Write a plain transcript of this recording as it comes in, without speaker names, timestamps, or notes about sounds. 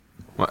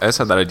Well, I just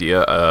had that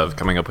idea of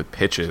coming up with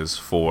pitches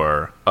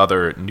for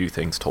other new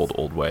things told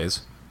old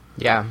ways.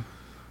 Yeah.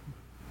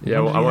 Yeah,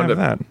 well, I wanted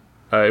that.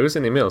 It was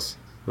in emails.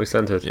 We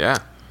sent it. Yeah.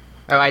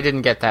 Oh, I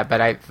didn't get that, but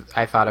I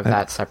thought of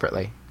that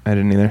separately. I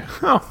didn't either.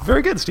 Oh,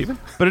 very good, Stephen.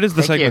 But it is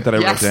the Thank segment you. that I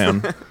Yes.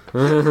 wrote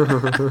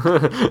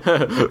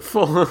down.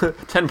 Full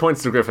 10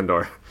 points to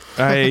Gryffindor.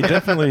 I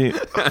definitely...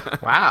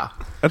 Wow.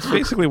 That's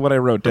basically what I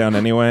wrote down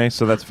anyway,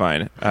 so that's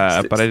fine.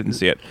 But I didn't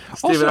see it.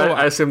 Steven,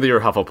 I assume that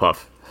you're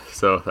Hufflepuff.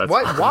 So that's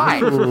What? Why?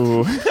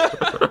 Ooh,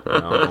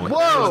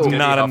 Whoa!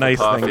 not a nice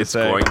thing to it's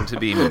say. going to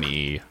be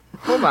me.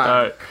 Hold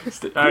on.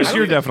 Chris,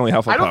 you're definitely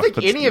Hufflepuff. I don't think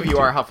but any of you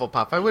are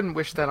Hufflepuff. I wouldn't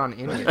wish that on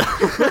any of you.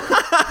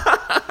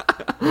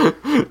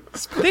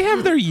 They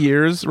have their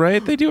years,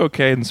 right? They do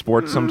okay in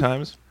sports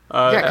sometimes.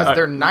 Yeah, because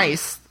they're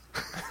nice.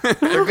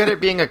 They're good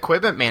at being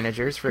equipment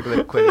managers for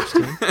the Quidditch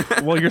team.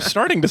 Well, you're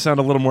starting to sound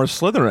a little more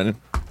Slytherin.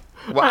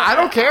 Well, I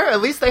don't care.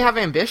 At least they have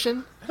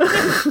ambition.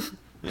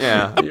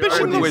 Yeah. I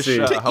wouldn't wish to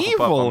Hufflepuff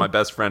evil. on my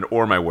best friend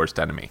or my worst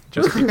enemy.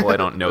 Just people I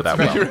don't know that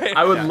well. Right.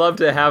 I would love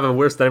to have a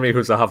worst enemy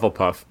who's a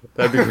Hufflepuff.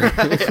 That'd be great.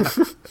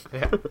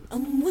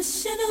 I'm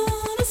wishing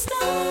on a star.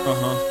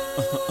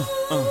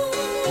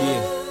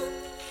 Yeah.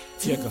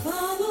 Checker.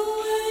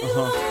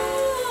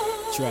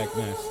 Track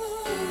master.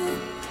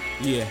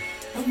 Yeah.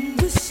 I'm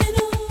wishing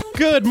on.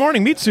 Good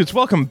morning, Meat Suits.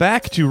 Welcome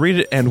back to Read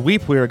It and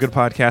Weep. We are a good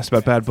podcast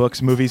about bad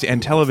books, movies,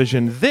 and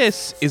television.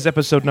 This is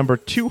episode number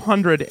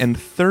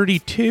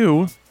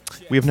 232.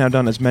 We have now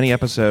done as many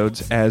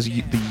episodes as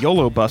the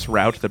YOLO bus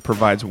route that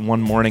provides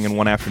one morning and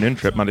one afternoon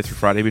trip Monday through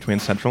Friday between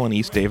Central and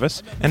East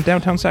Davis and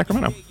downtown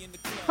Sacramento.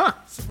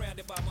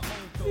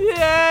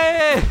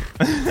 Yay!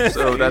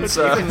 So that's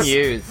Even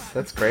use.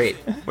 That's great.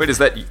 wait, is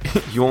that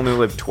you only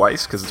live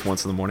twice because it's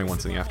once in the morning,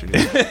 once in the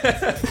afternoon?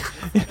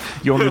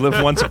 You only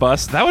live once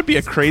bus. That would be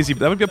a party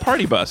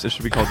bus. It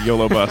should be called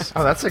YOLO bus.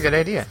 Oh, that's a good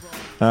idea.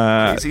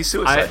 Crazy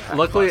suicide. pact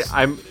Luckily, bus.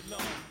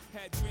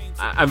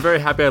 I'm very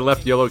happy I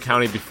left Yolo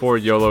County before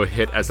YOLO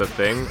hit as a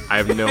thing. I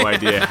have no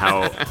idea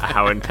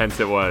how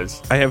intense it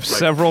was. I have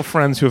several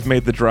friends who have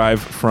made the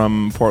drive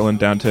from Portland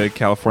down to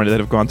California that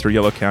have gone through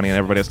Yolo County, and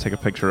everybody has to take a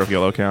picture of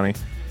Yolo County.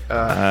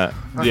 Yeah,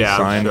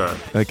 sign. I'm sure.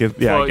 Like, I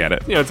get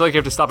it. You know, it's like you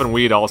have to stop and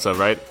weed also,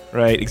 right?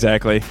 Right,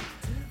 exactly.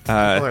 People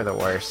are the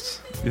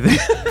worst.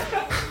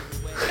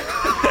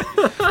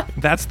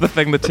 That's the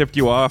thing that tipped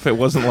you off. It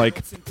wasn't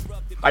like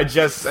I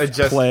just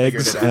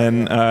plagues figured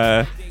it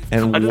out.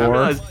 and I didn't war.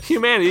 realize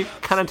humanity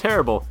kind of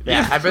terrible.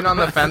 Yeah, I've been on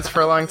the fence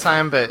for a long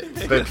time, but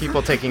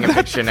people taking a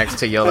picture next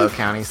to Yolo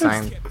County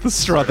sign. The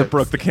straw that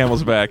broke the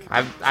camel's back.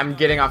 I'm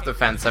getting off the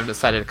fence. I've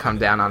decided to come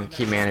down on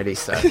humanity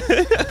stuff.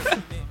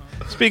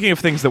 Speaking of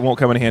things that won't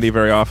come in handy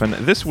very often,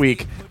 this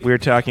week we're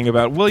talking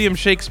about William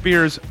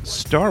Shakespeare's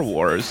Star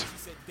Wars,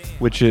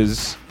 which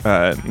is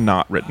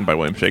not written by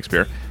William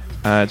Shakespeare.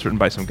 It's written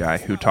by some guy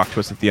who talked to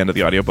us at the end of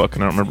the audiobook,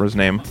 and I don't remember his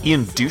name.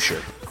 Ian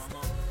Dusher.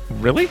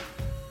 Really?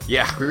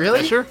 Yeah.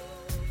 Really? Sure.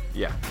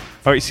 Yeah.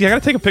 All right, see, I gotta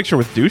take a picture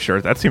with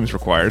Dusher. That seems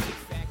required.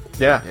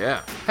 Yeah.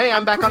 Yeah. Hey,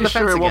 I'm back on the Pretty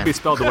sure fence it won't again. be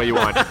spelled the way you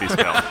want it to be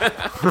spelled.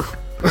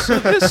 So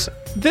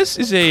this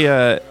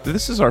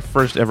is our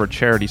first ever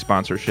charity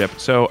sponsorship.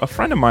 So a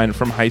friend of mine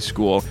from high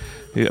school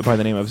by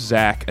the name of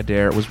Zach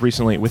Adair was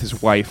recently with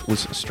his wife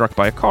was struck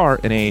by a car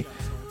in a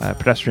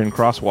pedestrian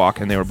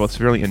crosswalk, and they were both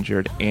severely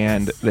injured.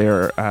 And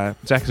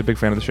Zach is a big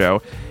fan of the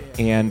show,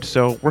 and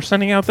so we're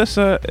sending out this.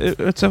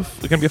 It's going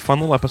to be a fun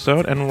little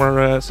episode, and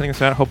we're sending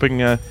this out hoping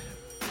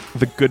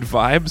the good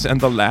vibes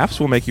and the laughs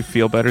will make you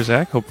feel better,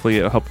 Zach. Hopefully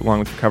it'll help along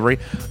with recovery.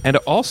 And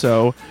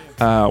also,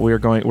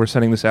 we're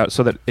sending this out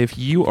so that if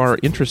you are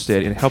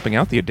interested in helping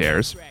out the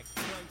Adairs,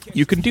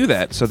 you can do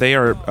that. So they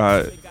are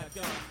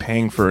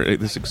paying for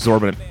this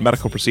exorbitant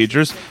medical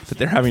procedures that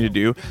they're having to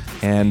do,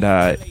 and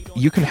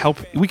you can help.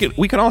 We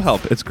can all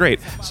help. It's great.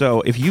 So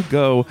if you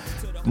go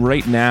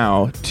right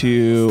now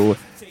to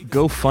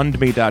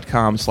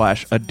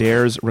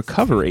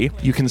GoFundMe.com/AdairsRecovery,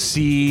 you can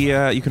see,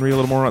 you can read a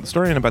little more about the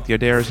story and about the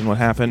Adairs and what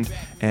happened,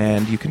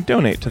 and you can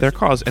donate to their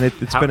cause. And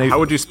it's been How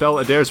would you spell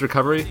Adair's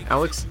recovery,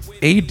 Alex?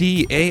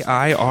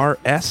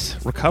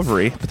 ADAIRS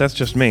recovery, but that's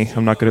just me.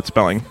 I'm not good at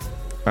spelling.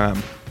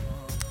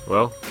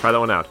 Well, try that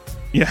one out.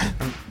 Yeah,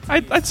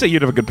 I'd say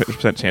you'd have a good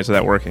percent chance of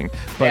that working.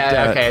 But,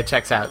 Yeah, okay, it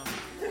checks out.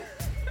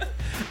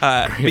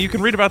 but you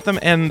can read about them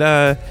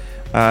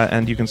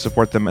and you can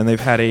support them. And they've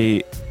had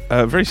a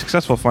very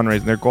successful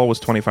fundraising. Their goal was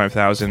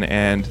 $25,000,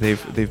 and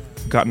they've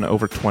gotten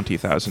over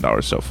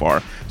 $20,000 so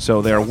far.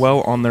 So they're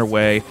well on their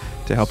way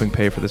to helping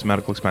pay for this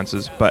medical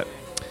expenses. But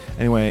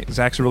anyway,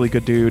 Zach's a really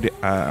good dude,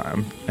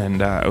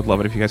 and I would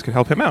love it if you guys could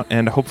help him out.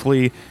 And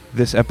hopefully,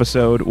 this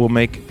episode will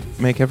make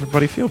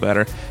everybody feel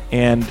better.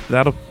 And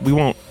I'm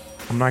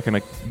not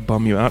going to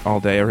bum you out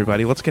all day,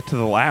 everybody. Let's get to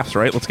the laughs,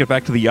 right? Let's get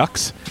back to the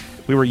yucks.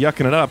 We were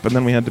yucking it up, and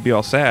then we had to be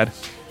all sad.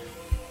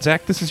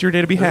 Zach, this is your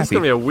day to be This is happy.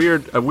 going to be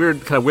a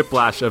weird kind of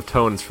whiplash of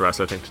tones for us,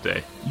 I think,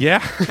 today.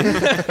 Yeah.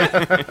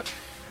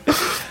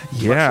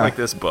 Yeah. Much like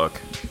this book.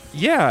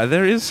 Yeah,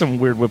 there is some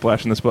weird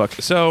whiplash in this book.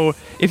 So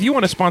if you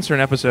want to sponsor an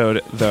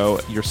episode, though,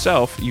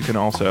 yourself, you can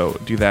also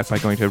do that by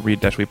going to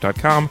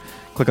read-weep.com,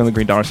 Click on the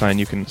green $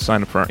 You can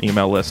sign up for our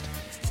email list.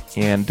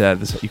 And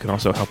you can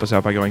also help us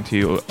out by going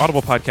to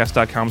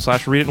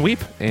audiblepodcast.com/readitandweep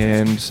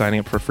and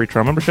signing up for a free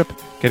trial membership,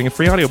 getting a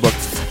free audiobook.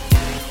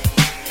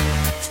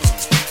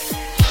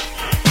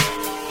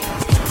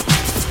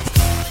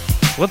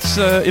 Let's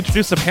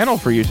introduce the panel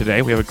for you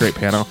today. We have a great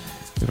panel.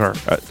 We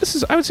have our, this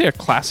is, I would say, a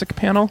classic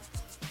panel.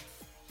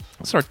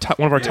 It's our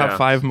one of our top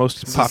 5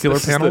 most popular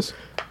panels.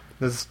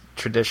 This is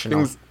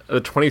traditional.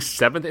 The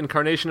 27th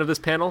incarnation of this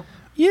panel?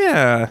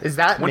 Yeah. Is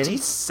that many?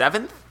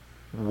 27th?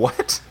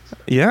 What?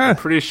 Yeah.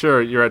 Pretty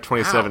sure you're at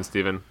 27, Wow.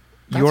 Stephen.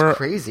 That's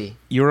crazy.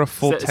 You're a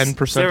full 10%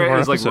 of Sarah our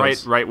is like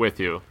episodes. right with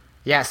you.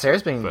 Yeah,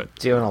 Sarah's been But-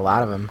 doing a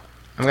lot of them.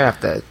 I'm going to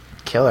have to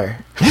kill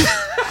her.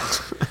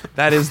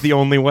 That is the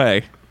only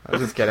way. I'm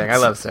just kidding. I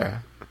love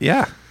Sarah.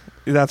 Yeah.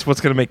 That's what's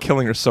going to make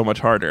killing her so much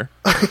harder.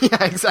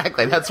 Yeah,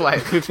 exactly. That's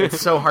why it's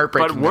so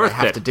heartbreaking But that I worth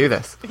have it. to do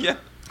this. Yeah.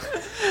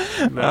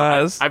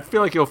 I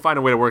feel like you'll find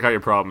a way to work out your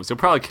problems. You'll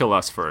probably kill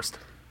us first.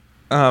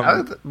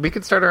 We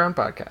could start our own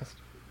podcast.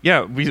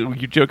 Yeah, you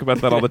joke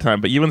about that all the time,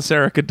 but you and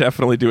Sarah could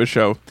definitely do a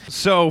show.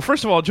 So,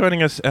 first of all,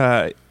 joining us,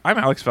 I'm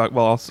Alex Falcone.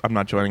 Well, I'm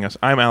not joining us.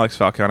 I'm Alex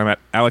Falcone. I'm at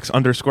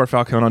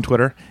Alex_Falcone on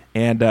Twitter.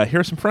 And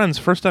here are some friends.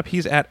 First up,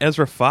 he's at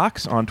Ezra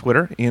Fox on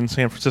Twitter in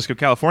San Francisco,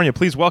 California.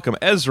 Please welcome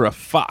Ezra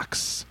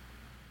Fox.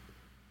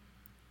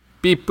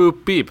 Beep,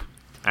 boop, beep.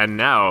 And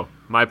now,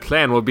 my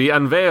plan will be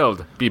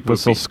unveiled. Beep, boop,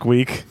 Whistle beep.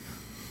 squeak.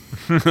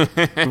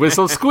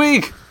 Whistle,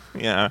 squeak.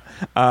 Yeah.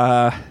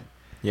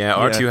 Yeah,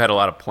 R2 had a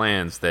lot of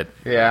plans that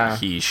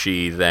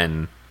she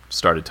then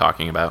started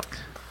talking about.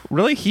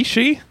 Really? He,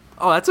 she?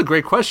 Oh, that's a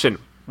great question.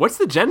 What's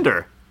the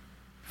gender?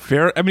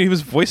 Fair. I mean, he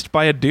was voiced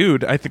by a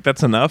dude. I think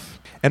that's enough.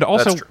 And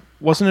also, That's true.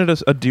 wasn't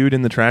it a dude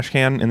in the trash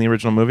can in the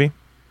original movie?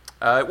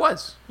 It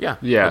was. Yeah.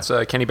 Yeah. It's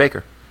Kenny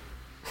Baker.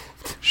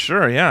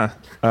 Sure, yeah.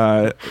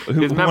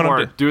 Who His went on memoir,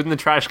 to- Dude in the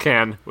Trash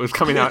Can, was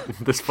coming out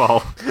this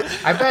fall.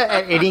 I bet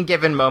at any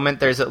given moment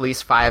there's at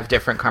least 5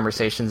 different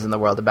conversations in the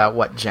world about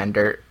what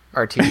gender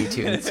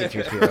R2-D2 and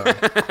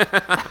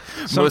C-3PO are.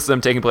 Most of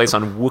them taking place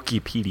on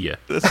Wikipedia.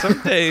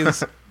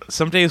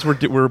 Some days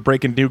we're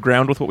breaking new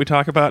ground with what we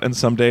talk about, and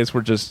some days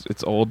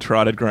it's old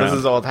trotted ground. This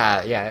is old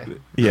hat, yeah.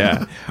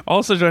 Yeah.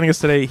 Also joining us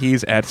today,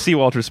 he's at C.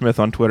 Walter Smith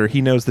on Twitter.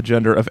 He knows the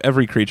gender of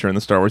every creature in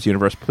the Star Wars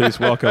universe. Please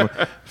welcome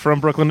from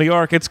Brooklyn, New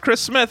York, it's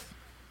Chris Smith.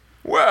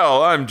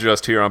 Well, I'm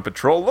just here on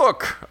patrol.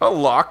 Look, a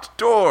locked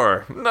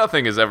door.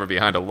 Nothing is ever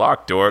behind a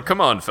locked door. Come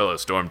on, fellow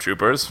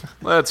stormtroopers.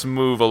 Let's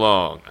move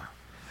along.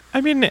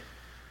 I mean,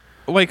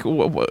 like,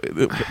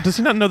 does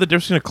he not know the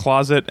difference between a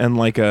closet and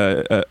like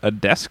a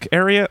desk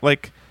area?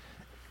 Like,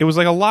 it was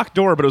like a locked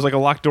door, but it was like a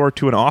locked door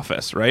to an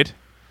office, right?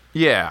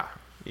 Yeah.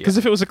 Because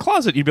if it was a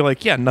closet, you'd be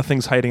like, yeah,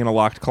 nothing's hiding in a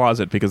locked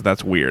closet because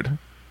that's weird.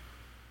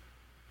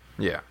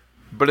 Yeah.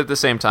 But at the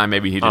same time,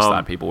 maybe he just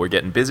thought people were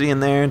getting busy in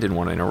there and didn't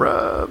want to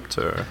interrupt,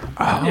 or...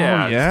 Oh,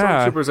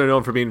 yeah. Stormtroopers are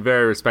known for being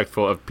very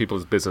respectful of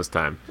people's business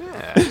time.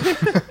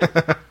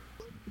 Yeah.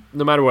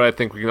 No matter what, I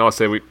think we can all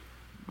say we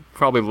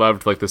probably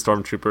loved like the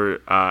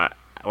Stormtrooper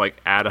like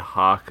ad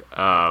hoc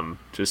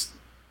just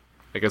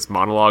I guess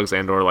monologues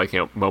and or like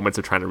moments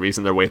of trying to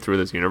reason their way through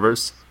this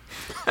universe.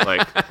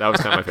 Like that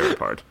was kind of my favorite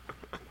part.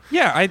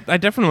 Yeah, I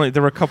definitely,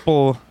 there were a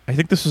couple, I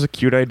think this was a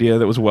cute idea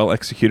that was well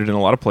executed in a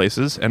lot of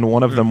places, and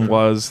one of them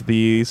was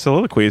the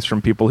soliloquies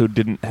from people who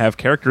didn't have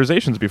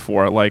characterizations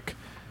before, like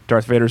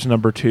Darth Vader's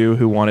number 2,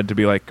 who wanted to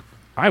be like,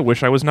 I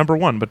wish I was number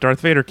 1, but Darth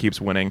Vader keeps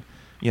winning.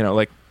 You know,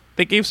 like,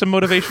 they gave some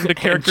motivation to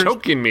characters.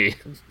 Choking me.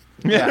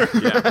 Yeah.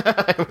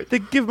 They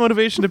give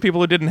motivation to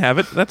people who didn't have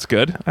it. That's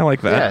good. I like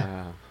that.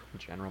 Yeah.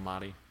 General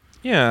Mahdi.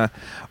 Yeah.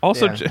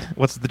 Also, Yeah.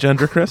 What's the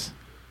gender, Chris?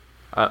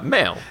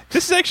 Male.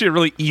 This is actually a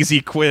really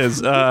easy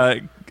quiz.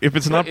 If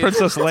it's not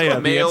Princess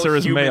Leia, the answer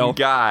is human male.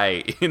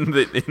 Guy in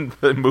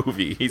the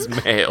movie, he's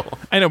male.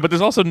 I know, but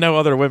there's also no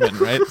other women,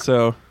 right?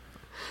 So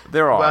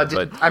There are, Well,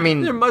 but I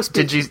mean, There must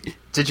be-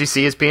 did you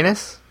see his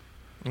penis?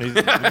 did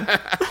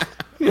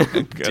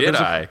there's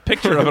I? a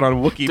picture of it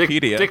on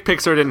Wikipedia. Dick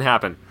Pixar didn't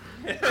happen.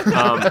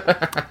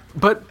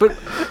 But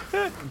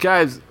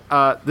guys,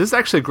 this is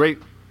actually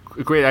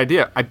a great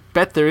idea. I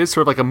bet there is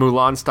sort of like a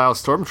Mulan style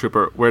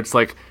stormtrooper where it's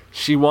like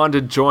she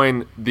wanted to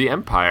join the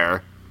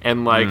Empire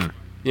and like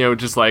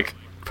just like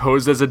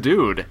posed as a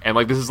dude, and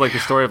like this is like the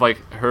story of like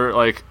her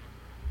like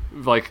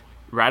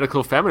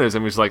radical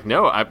feminism. It's like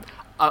no,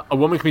 a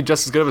woman can be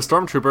just as good of a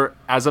stormtrooper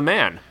as a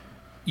man.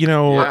 You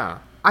know, Yeah.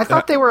 I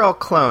thought they were all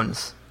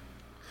clones.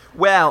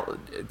 Well,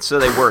 so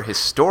they were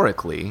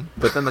historically,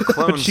 but then the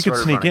clones she could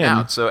started sneak running in.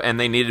 out. So, and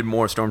they needed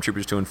more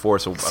stormtroopers to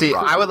enforce a See,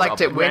 proper I would like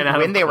to republic. Ran out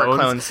when of they were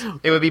clones. clones.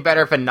 It would be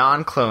better if a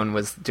non-clone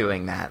was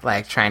doing that,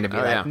 like trying to be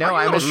like, no,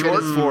 Are you I'm a as good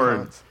short as for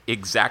clones.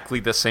 exactly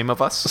the same of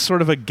us.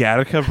 sort of a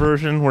Gattaca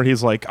version where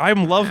he's like,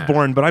 I'm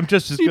Loveborn, but I'm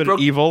just as good broke-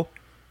 at evil.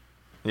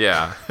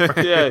 Yeah.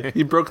 Yeah,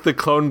 he broke the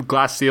clone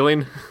glass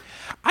ceiling.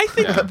 I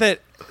think that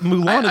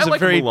Mulan is I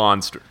like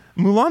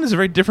Mulan is a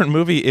very different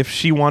movie if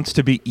she wants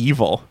to be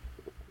evil.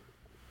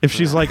 If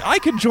she's like, I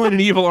could join an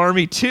evil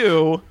army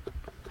too.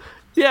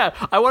 Yeah,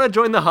 I want to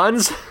join the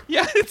Huns.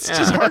 Yeah, it's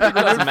just hard to It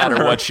doesn't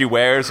matter what she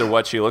wears or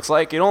what she looks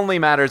like. It only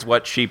matters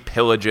what she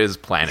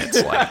pillages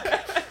planets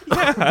like.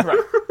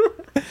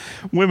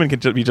 Women can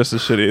be just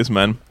as shitty as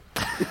men.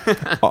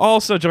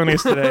 Also joining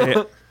us today,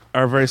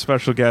 our very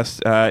special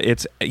guest.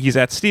 He's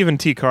at Stephen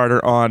T.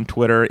 Carter on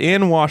Twitter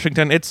in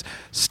Washington. It's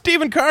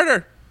Stephen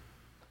Carter.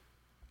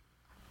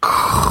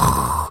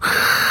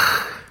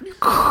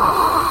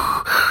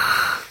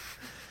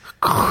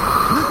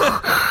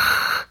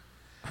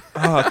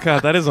 Oh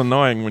god, that is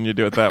annoying when you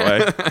do it that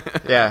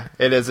way. Yeah,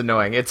 it is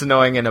annoying. It's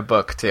annoying in a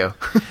book too.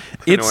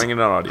 It's annoying in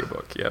an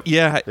audiobook, yep.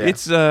 Yeah,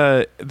 it's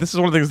this is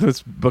one of the things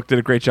this book did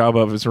a great job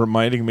of, is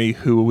reminding me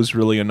who was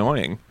really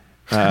annoying.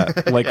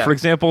 For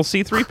example,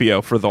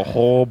 C-3PO for the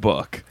whole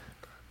book.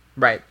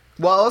 Right.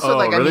 Well, also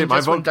Really? I mean, my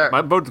just when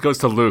my vote goes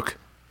to Luke.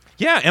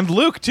 Yeah, and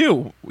Luke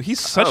too. He's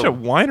such a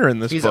whiner in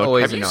this He's book.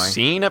 always Have you annoying.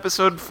 seen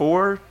episode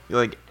 4?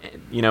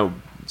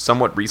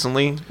 Somewhat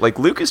recently? Like,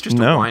 Luke is just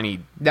a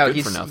whiny No, good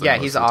he's for nothing yeah,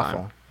 most he's of the time.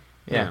 awful.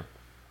 Yeah.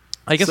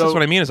 I guess that's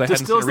what I mean. Is I hadn't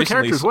seen it distills the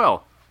recently. characters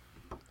well.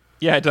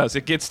 Yeah, it does.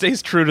 It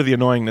stays true to the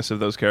annoyingness of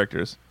those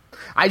characters.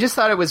 I just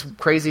thought it was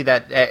crazy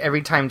that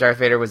every time Darth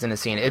Vader was in a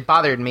scene, it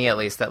bothered me at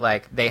least that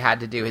like they had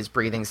to do his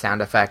breathing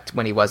sound effect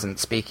when he wasn't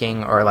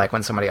speaking or like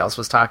when somebody else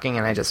was talking,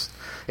 and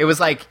it was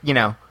like,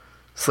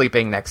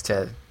 sleeping next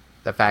to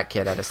the fat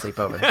kid at a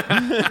sleepover.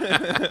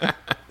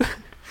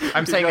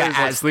 I'm saying that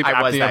as sleep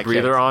I was apnea that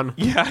breather kid. on.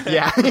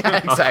 Yeah,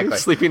 exactly.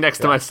 Sleeping next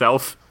to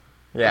myself.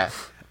 Yeah.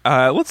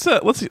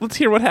 Let's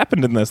hear what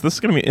happened in this. This is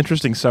going to be an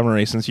interesting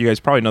summary since you guys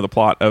probably know the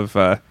plot of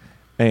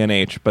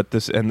A&H, but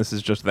this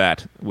is just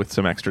that with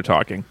some extra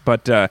talking.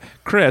 But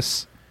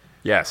Chris,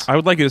 Yes. I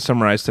would like you to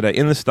summarize today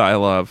in the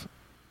style of.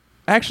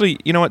 Actually,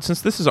 you know what?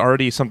 Since this is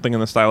already something in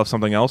the style of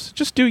something else,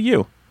 just do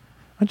you.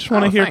 I just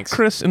want to hear thanks.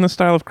 Chris in the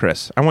style of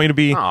Chris. I want you to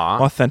be Aw.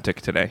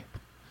 authentic today.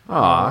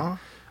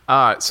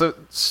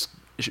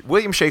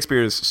 William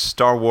Shakespeare's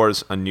Star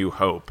Wars A New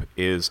Hope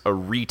is a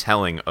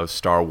retelling of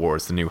Star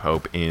Wars The New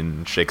Hope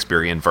in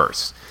Shakespearean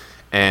verse.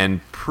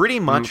 And pretty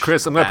much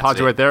Chris, I'm going to pause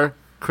you right there.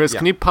 Chris,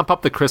 can you pump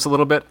up the Chris a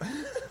little bit?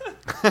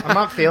 I'm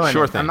not feeling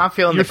Sure it. thing. I'm not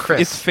feeling the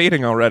Chris. It's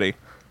fading already.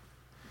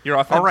 Your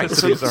All right,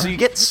 authenticity so you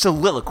get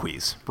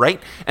soliloquies,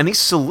 right? And these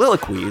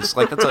soliloquies,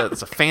 like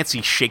that's a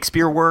fancy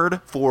Shakespeare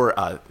word for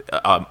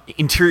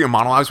interior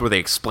monologues where they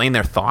explain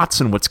their thoughts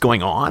and what's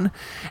going on.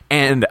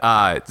 And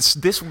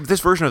this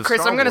version of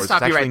Chris, Star I'm going to Wars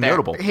stop is you actually right there.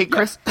 notable. Hey,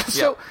 Chris.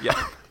 So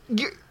Yeah.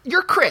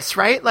 you're Chris,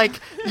 right? Like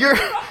you're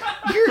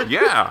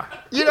Yeah.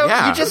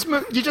 you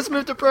just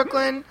moved to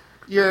Brooklyn.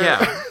 You're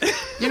Yeah.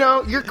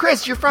 you're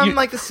Chris. You're from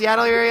like the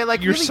Seattle area.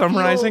 Like You're really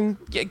summarizing.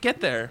 Get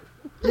there.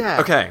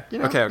 Yeah. Okay. You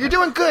know, Okay. You're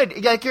doing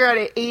good. Like you're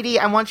at 80.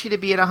 I want you to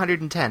be at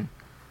 110.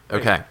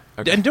 Okay.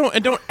 Okay. And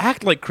don't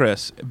act like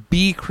Chris.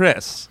 Be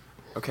Chris.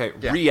 Okay.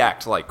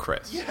 React like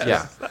Chris.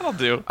 Yeah. That'll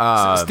do.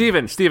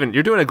 Steven,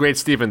 you're doing a great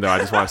Steven, though, I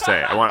just want to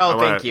say.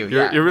 Thank you.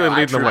 You're really No,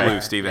 leading the way.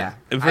 Blue, Steven. Yeah.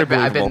 Very I've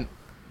believable. been.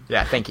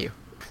 Yeah. Thank you.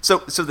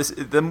 So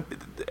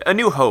A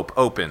New Hope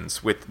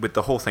opens with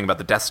the whole thing about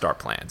the Death Star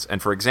plans.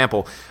 And for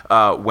example,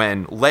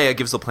 when Leia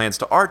gives the plans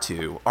to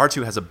R2,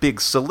 R2 has a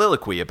big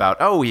soliloquy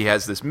about, he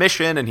has this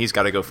mission and he's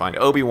got to go find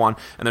Obi-Wan.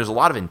 And there's a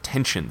lot of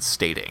intentions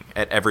stating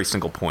at every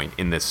single point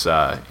in this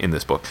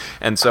book.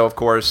 And so, of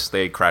course,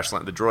 the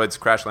droids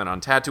crash land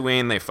on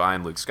Tatooine. They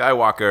find Luke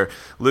Skywalker.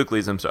 Luke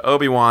leads them to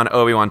Obi-Wan.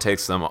 Obi-Wan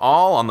takes them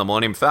all on the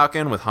Millennium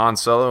Falcon with Han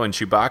Solo and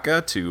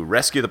Chewbacca to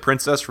rescue the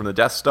princess from the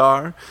Death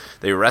Star.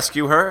 They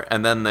rescue her,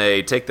 and then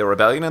they take the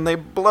rebellion and they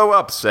blow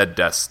up said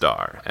Death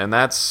Star. And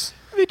that's...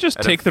 They just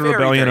at a take the very,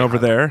 rebellion very over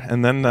high there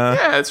and then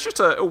Yeah, it's just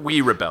a wee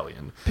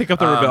rebellion. pick up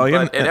the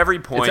rebellion. But at every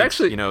point,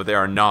 actually- there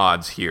are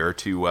nods here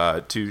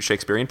to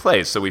Shakespearean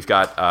plays. So we've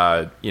got,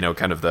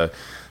 kind of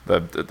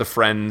the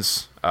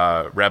friends,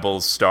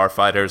 rebels,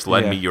 starfighters,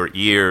 lend me your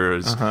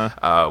ears.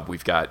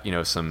 We've got,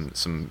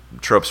 some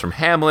tropes from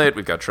Hamlet.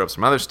 We've got tropes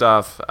from other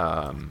stuff.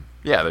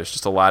 There's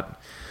just a lot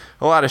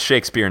of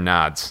Shakespeare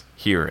nods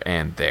here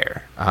and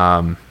there.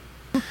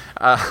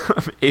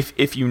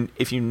 If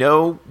you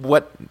know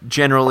what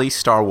generally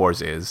Star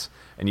Wars is,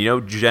 and you know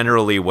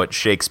generally what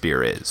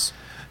Shakespeare is,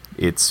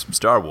 it's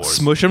Star Wars.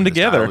 Smush 'em In the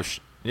together.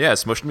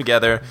 Smush them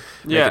together,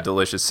 make Yeah. a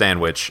delicious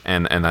sandwich,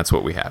 and that's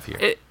what we have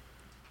here.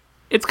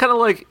 It's kind of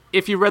like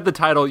if you read the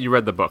title, you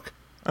read the book.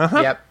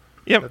 Yep.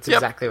 Yep. That's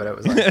exactly what it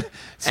was like.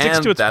 Sticks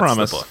And to its that's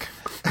promise. the book.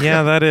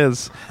 Yeah, that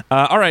is.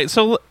 All right,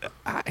 so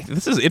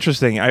this is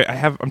interesting.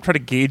 I'm trying to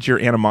gauge your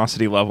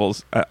animosity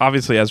levels.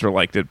 Obviously, Ezra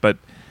liked it, but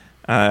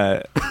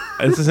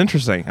this is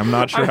interesting. I'm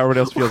not sure how everybody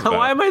else feels about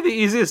Why it. am I the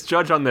easiest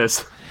judge on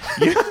this?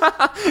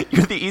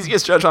 You're the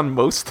easiest judge on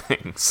most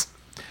things.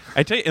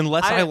 I tell you,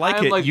 unless I like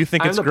I'm it, you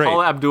think I'm it's the great.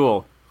 Paula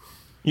Abdul.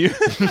 You,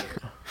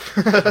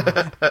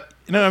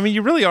 no, I mean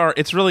you really are.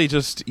 It's really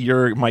just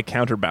you're my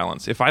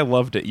counterbalance. If I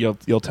loved it,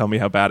 you'll tell me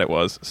how bad it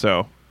was.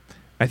 So,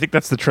 I think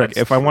that's the trick. That's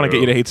if I want to get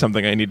you true. to hate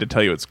something, I need to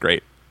tell you it's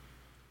great.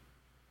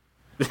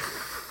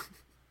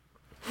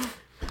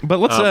 But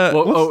let's.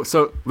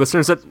 So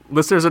listeners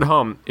at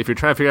home, if you're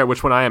trying to figure out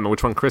which one I am and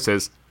which one Chris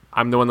is,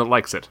 I'm the one that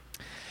likes it.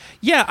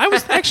 Yeah, I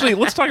was actually.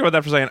 Let's talk about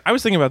that for a second. I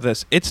was thinking about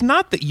this. It's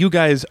not that you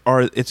guys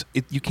are.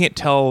 You can't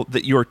tell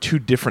that you are two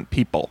different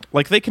people.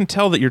 Like they can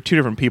tell that you're two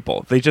different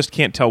people. They just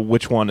can't tell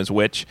which one is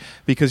which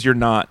because you're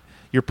not.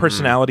 Your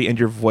personality and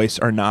your voice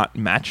are not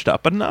matched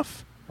up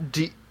enough.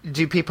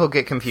 Do people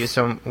get confused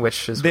on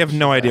which is? They have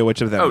no idea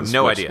which of them. Oh, is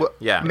no which. idea. Well,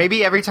 Yeah.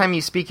 Maybe every time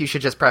you speak, you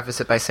should just preface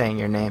it by saying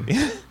your name.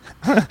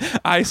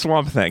 I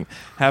Swamp Thing.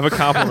 Have a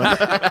compliment.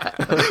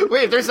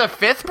 Wait, there's a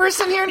fifth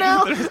person here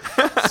now.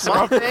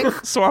 Swamp Thing.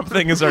 Swamp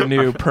Thing is our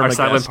new Our permanent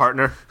silent guest.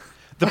 partner.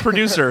 The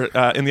producer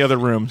in the other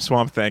room,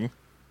 Swamp Thing.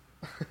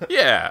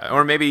 Yeah,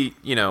 or maybe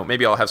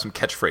I'll have some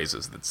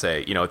catchphrases that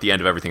say, at the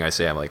end of everything I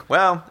say, I'm like,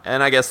 well,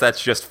 and I guess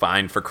that's just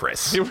fine for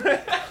Chris.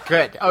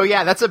 Good. Oh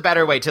yeah, that's a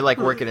better way to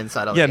work it in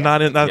subtly. Yeah,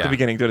 not at Yeah. the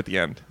beginning. Do it at the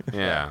end.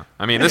 Yeah,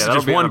 I mean, this is that'll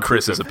just be one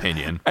unobtrusive. Chris's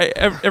opinion.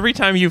 Every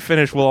time you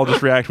finish, we'll all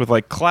just react with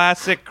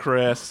classic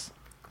Chris.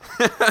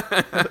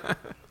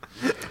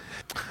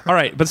 All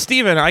right, but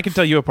Steven, I can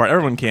tell you apart.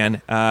 Everyone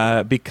can,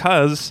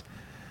 because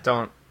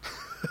Don't.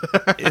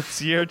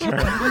 it's your turn.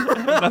 I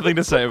have nothing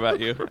to say about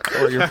you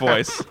or your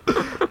voice.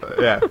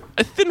 Yeah.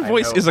 A thin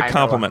voice know- is I a know.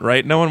 compliment,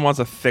 right? No one wants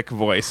a thick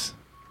voice.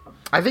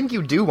 I think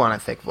you do want a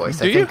thick voice.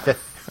 Do I you? think the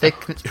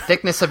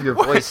thickness of your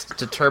voice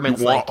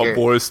determines your.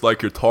 voice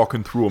like you're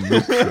talking through a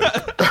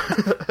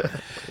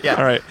milkshake. Yeah.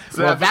 All right.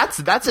 So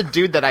that's a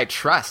dude that I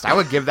trust. I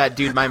would give that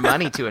dude my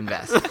money to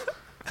invest.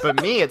 But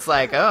me, it's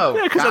like, oh,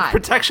 Because God. that's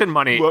protection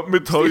money. Let me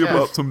tell you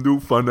about some new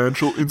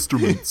financial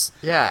instruments.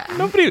 Yeah,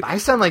 Nobody- I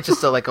sound like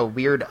just a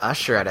weird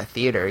usher at a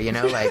theater.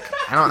 Like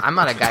I'm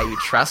not a guy you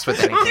trust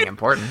with anything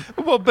important.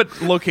 Well, but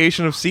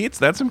location of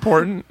seats—that's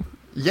important.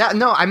 Yeah,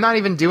 no, I'm not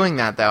even doing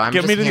that though. I'm Get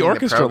just me to the handling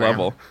orchestra program.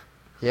 level.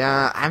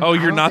 Yeah. Oh, I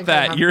you're don't not think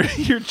I that. have-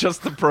 You're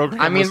just the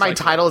program. I mean, my recycler.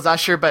 title is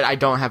usher, but I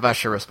don't have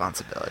usher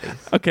responsibilities.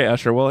 Okay,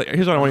 Usher. Well,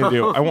 here's what I want you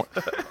to do.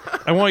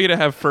 I want you to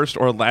have first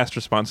or last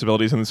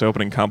responsibilities in this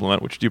opening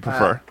compliment. Which do you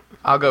prefer?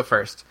 I'll go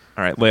first.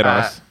 All right, lay it on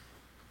us.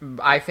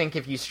 I think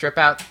if you strip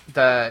out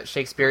the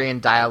Shakespearean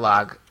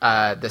dialogue,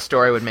 the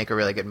story would make a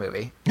really good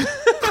movie.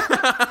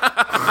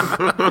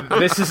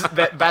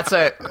 That's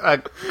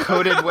a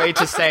coded way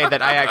to say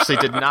that I actually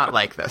did not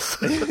like this.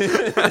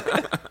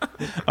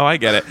 Oh, I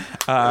get it.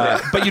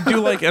 But you do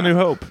like A New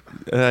Hope.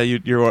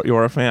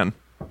 You're a fan.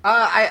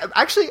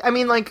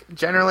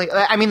 Generally,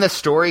 the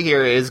story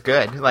here is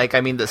good.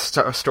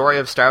 The story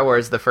of Star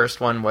Wars, the first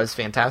one was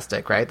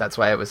fantastic, right? That's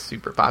why it was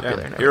super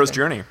popular. and Hero's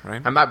everything. Journey,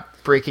 right? I'm not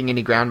breaking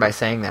any ground by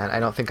saying that. I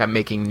don't think I'm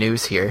making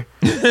news here.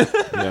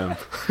 Yeah.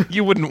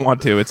 You wouldn't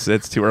want to.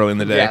 It's too early in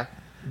the day. Yeah,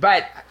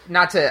 but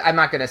I'm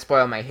not going to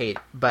spoil my hate.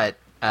 But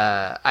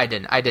I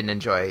didn't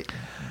enjoy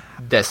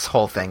this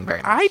whole thing very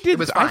much. I did. It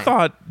was I fine.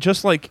 thought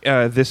just like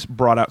this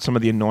brought out some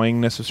of the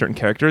annoyingness of certain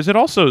characters. It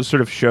also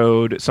sort of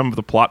showed some of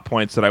the plot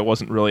points that I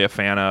wasn't really a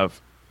fan of.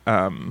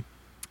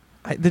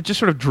 That just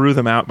sort of drew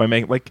them out by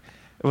making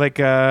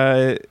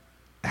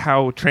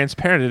how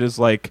transparent it is.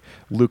 Like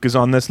Luke is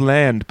on this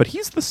land, but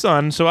he's the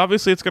son, so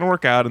obviously it's going to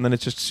work out. And then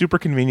it's just super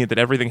convenient that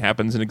everything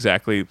happens in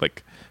exactly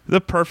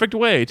the perfect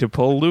way to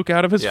pull Luke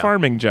out of his Yeah.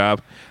 farming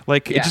job.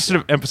 It Yeah. just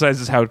sort of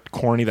emphasizes how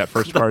corny that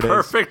first part is.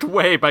 Perfect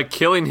way by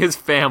killing his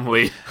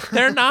family.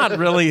 They're not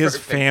really his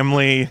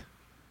family.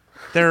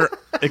 They're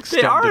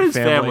extended They are his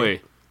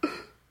family.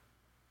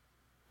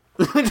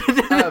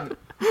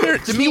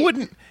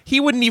 He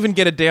wouldn't even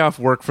get a day off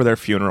work for their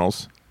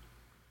funerals.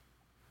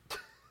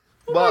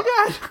 Well,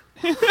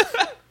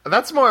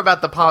 that's more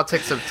about the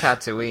politics of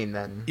Tatooine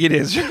than. It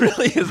is. It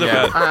really is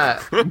about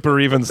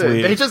bereavance They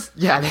leave.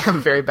 they have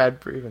very bad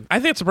bereavement. I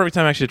think it's a perfect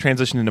time actually to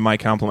transition into my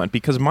compliment,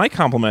 because my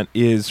compliment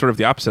is sort of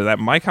the opposite of that.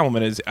 My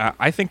compliment is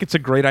I think it's a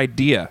great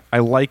idea. I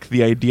like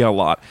the idea a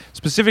lot.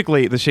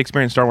 Specifically, the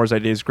Shakespearean Star Wars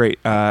idea is great.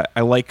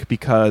 I like it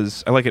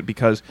because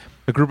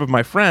a group of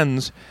my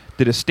friends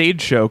did a stage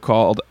show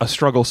called A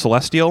Struggle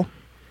Celestial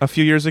a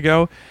few years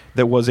ago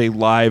that was a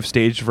live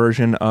staged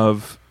version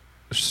of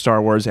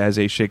Star Wars as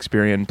a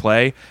Shakespearean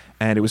play,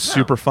 and it was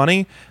super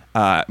funny,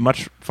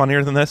 much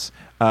funnier than this.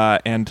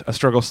 And A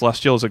Struggle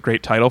Celestial is a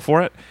great title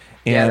for it.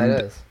 And, Yeah,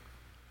 that is.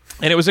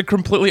 And it was a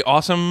completely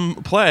awesome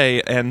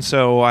play, and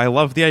so I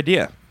love the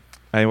idea.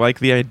 I like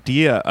the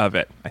idea of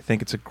it. I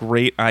think it's a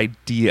great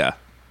idea.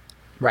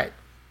 Right.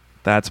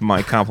 That's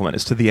my compliment,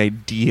 is to the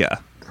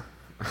idea.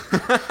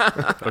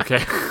 Okay.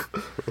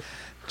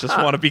 Just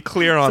want to be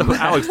clear on that.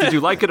 Alex, did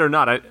you like it or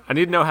not? I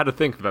need to know how to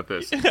think about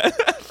this.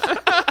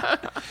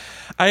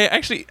 I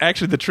actually,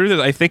 the truth is,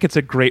 I think it's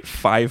a great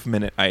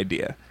 5-minute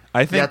idea.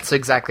 I think That's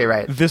exactly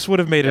right. this would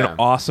have made Yeah. an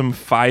awesome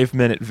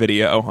 5-minute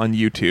video on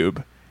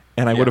YouTube,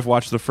 and I would have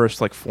watched the first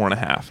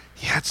 4.5.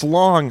 Yeah, it's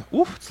long.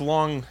 Ooh, it's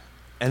long.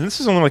 And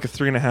this is only a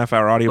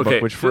 3.5-hour audiobook, Okay,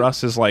 which for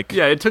us is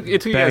Yeah, it took you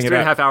guys Bang it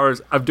 3.5 out.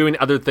 hours of doing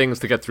other things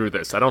to get through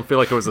this. I don't feel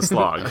like it was a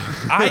slog.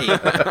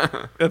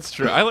 That's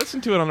true. I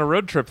listened to it on a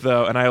road trip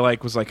though, and I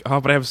was like, oh,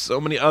 but I have so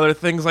many other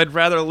things I'd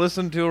rather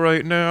listen to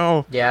right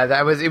now.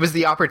 Yeah, it was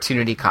the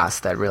opportunity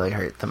cost that really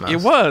hurt the most. It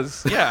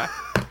was, yeah.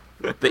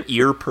 The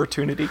ear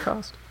opportunity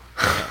cost?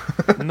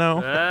 No.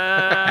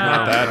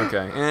 No.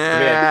 Okay.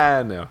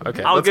 No.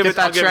 Okay. I'll give get it.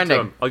 that I'll give it to trending.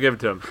 him. I'll give it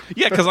to him.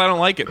 Yeah, because I don't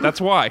like it. That's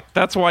why.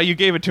 That's why you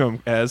gave it to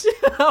him, Ez.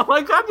 Oh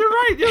my God, you're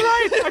right. You're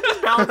right. I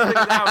just balanced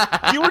things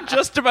out. You were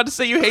just about to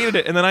say you hated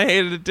it, and then I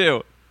hated it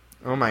too.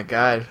 Oh my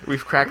God,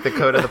 we've cracked the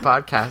code of the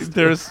podcast.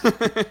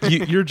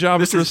 Your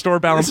job is to restore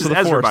balance this to is the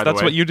Ezra, force. by the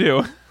That's way. what you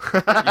do.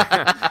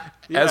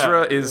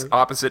 Ezra is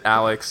opposite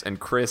Alex, and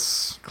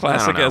Chris.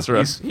 Classic I don't know.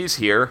 Ezra. He's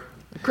here.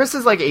 Chris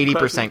is like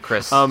 80%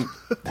 Chris.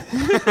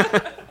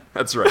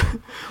 That's right.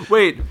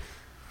 Wait,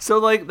 so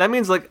like that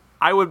means like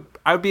I would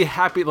be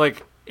happy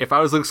like if I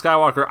was Luke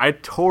Skywalker, I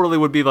totally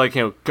would be like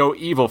go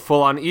evil,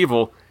 full on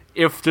evil.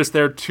 If just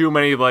there are too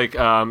many like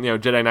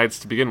Jedi Knights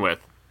to begin with.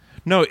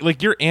 No,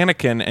 like you're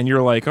Anakin, and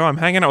you're like, oh, I'm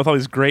hanging out with all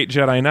these great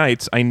Jedi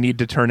Knights. I need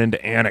to turn into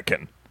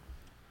Anakin.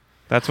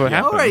 That's what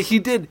happens. All right, he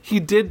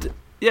did.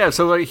 Yeah,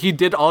 so like, he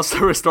did also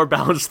restore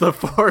balance to the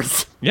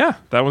Force. Yeah,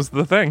 that was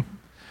the thing.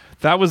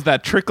 That was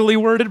that trickily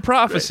worded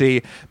prophecy.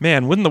 Right.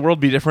 Man, wouldn't the world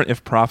be different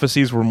if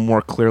prophecies were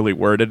more clearly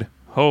worded?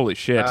 Holy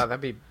shit!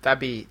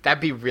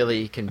 That'd be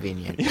really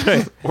convenient.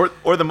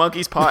 Or the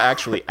monkey's paw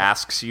actually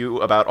asks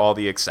you about all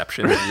the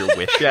exceptions of your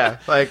wish. Yeah,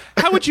 like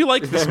how would you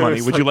like this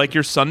money? Would you like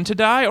your son to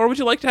die, or would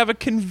you like to have a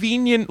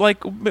convenient like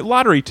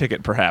lottery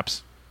ticket,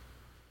 perhaps?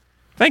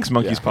 Thanks,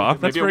 monkey's paw.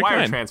 That's maybe very a wire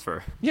kind.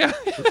 transfer. Yeah.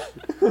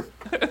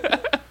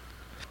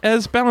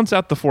 As balance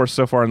out the force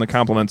so far in the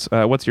compliments,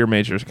 what's your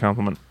major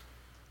compliment?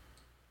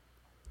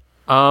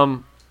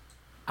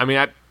 I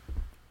mean,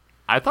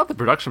 I thought the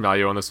production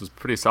value on this was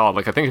pretty solid.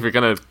 Like, I think if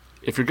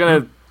you're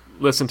gonna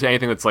listen to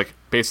anything that's like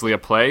basically a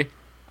play,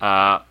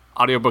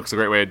 audiobook's a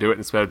great way to do it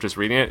instead of just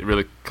reading it. It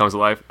really comes to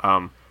life.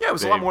 Yeah, it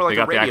was a lot more like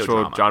they a got the radio actual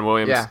drama. John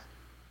Williams. yeah.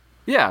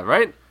 Yeah,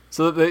 right.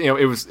 So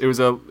it was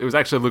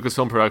actually a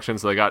Lucasfilm production.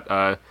 So they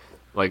got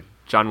like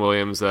John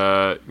Williams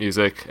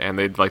music, and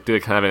they like did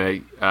it kind of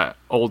in a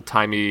old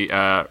timey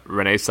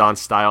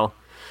Renaissance style.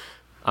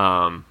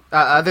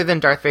 Other than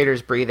Darth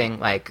Vader's breathing,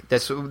 like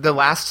the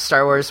last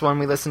Star Wars one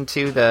we listened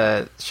to,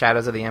 the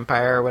Shadows of the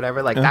Empire or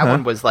whatever, like that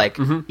one was like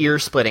ear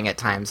splitting at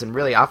times and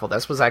really awful.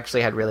 This was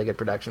actually had really good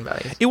production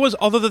value. It was,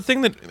 although the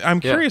thing that I'm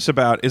curious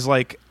about is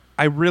like,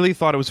 I really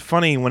thought it was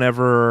funny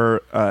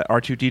whenever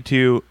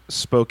R2-D2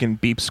 spoke in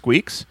beep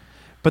squeaks,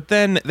 but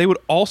then they would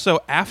also,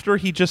 after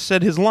he just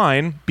said his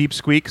line, beep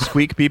squeak,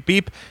 squeak, beep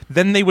beep,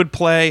 then they would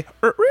play,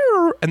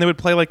 and they would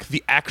play like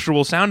the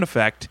actual sound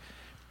effect.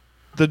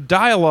 The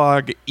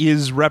dialogue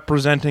is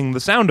representing the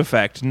sound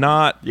effect,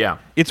 not... Yeah.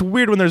 It's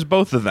weird when there's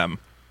both of them.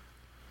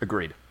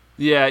 Agreed.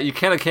 Yeah, you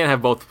can't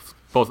have both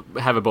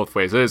have it both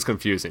ways. It is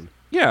confusing.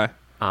 Yeah.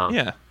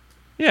 Yeah.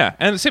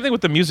 And the same thing with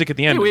the music at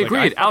the end. Hey, we It's like,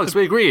 agreed, Alex.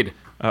 We agreed.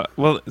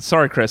 well,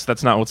 sorry, Chris.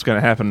 That's not what's going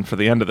to happen for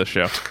the end of the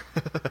show.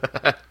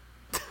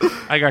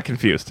 I got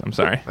confused. I'm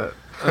sorry.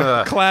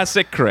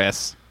 Classic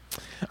Chris.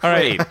 All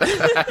right.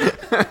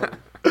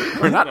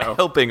 We're not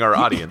helping our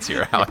audience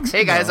here, Alex.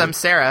 Hey guys, I'm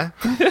Sarah.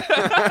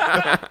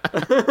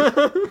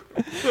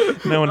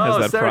 No one has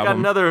that Sarah got problem.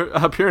 another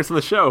appearance on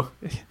the show.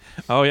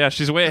 Oh, yeah.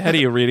 She's way ahead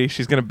of you, Reedy.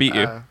 She's going to beat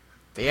you.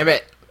 Damn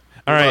it.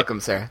 All You're right. welcome,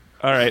 Sarah.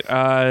 All right.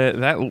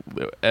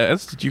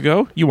 Did you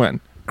go? You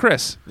went.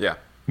 Chris. Yeah.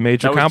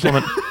 Major That was-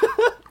 compliment.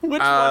 Which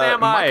one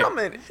am My I?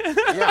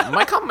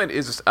 comment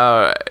is,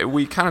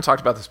 we kind of talked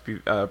about this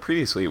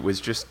previously. It was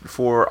just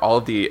for all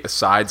of the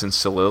asides and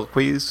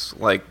soliloquies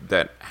like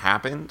that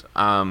happened.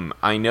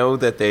 I know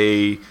that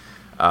they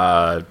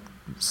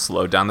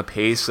slowed down the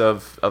pace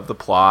of the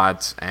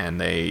plot, and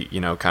they,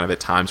 kind of at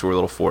times were a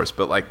little forced.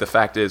 But like the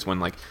fact is,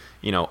 when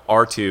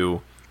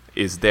R2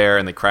 is there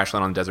and they crash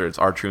land on the desert, it's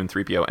R2 and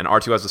 3PO, and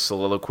R2 has a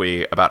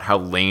soliloquy about how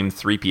lame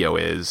 3PO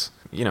is.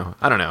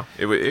 I don't know.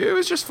 It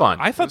was just fun.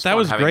 I thought that fun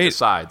was having great. the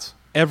sides.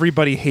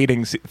 Everybody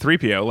hating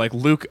 3PO. Like,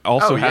 Luke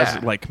also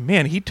has,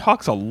 man, he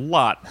talks a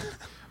lot.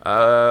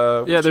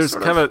 Yeah, there's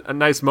kind of a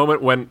nice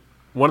moment when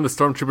one of the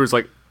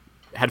stormtroopers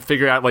had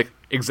figured out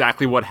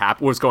exactly what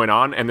was going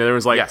on, and there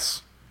was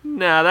yes.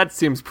 Nah, that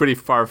seems pretty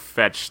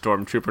far-fetched,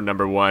 Stormtrooper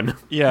number 1.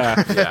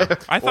 Yeah. Yeah.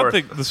 I thought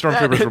the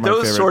Stormtroopers were my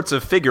those favorite. sorts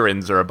of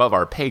figurines are above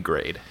our pay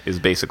grade, is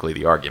basically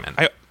the argument.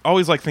 I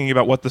always like thinking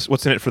about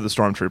what's in it for the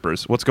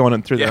Stormtroopers. What's going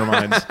on through their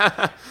minds.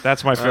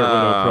 That's my favorite way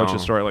to approach a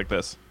story like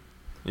this.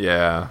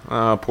 Yeah.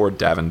 Oh, poor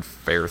Davin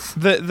Farth.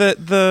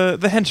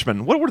 The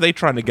henchmen. What were they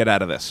trying to get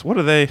out of this?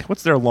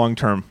 What's their long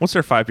term? What's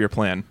their 5-year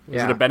plan?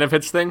 Is it a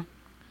benefits thing?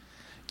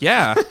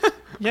 Yeah.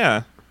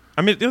 Yeah.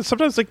 I mean,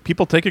 sometimes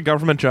people take a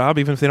government job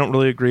even if they don't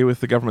really agree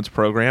with the government's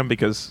program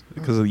because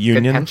of the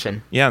union.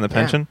 pension. Yeah, and the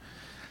pension.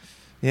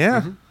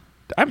 Yeah.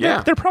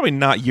 Yeah. They're probably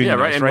not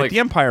unionized, right, and, right? The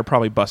Empire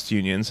probably busts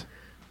unions.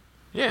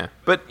 Yeah.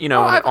 But, when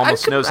I it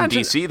almost could snows in imagine-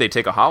 D.C., they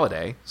take a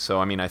holiday.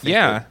 So, I mean, I think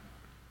Yeah.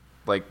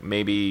 that,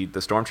 maybe the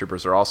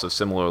Stormtroopers are also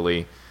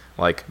similarly,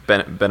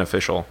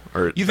 beneficial.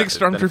 Or You think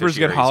Stormtroopers get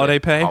beneficiaries holiday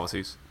of pay?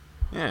 Policies.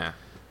 Yeah.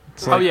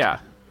 Oh, yeah.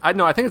 I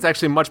think it's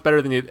actually much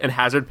better than and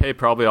hazard pay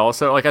probably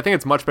also. I think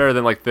it's much better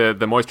than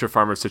the moisture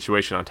farmer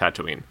situation on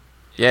Tatooine.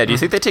 Yeah, do you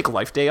think they take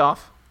Life Day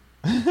off?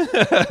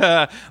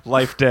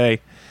 Life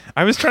Day.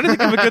 I was trying to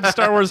think of a good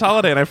Star Wars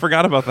holiday, and I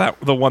forgot about that.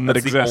 The one that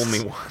That's exists. the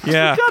only one.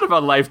 Yeah. Forgot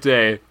about Life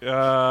Day.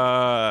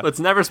 Uh, Let's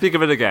never speak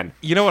of it again.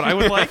 you know what I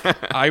would like?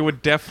 I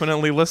would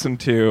definitely listen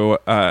to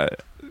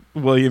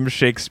William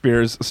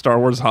Shakespeare's Star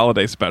Wars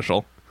holiday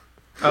special.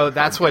 Oh,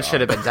 that's what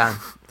should have been done.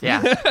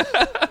 Yeah.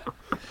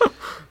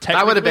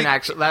 That would have been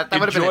actually. That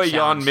would have been Enjoy a yon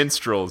challenge.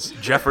 minstrels,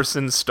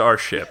 Jefferson's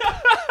Starship.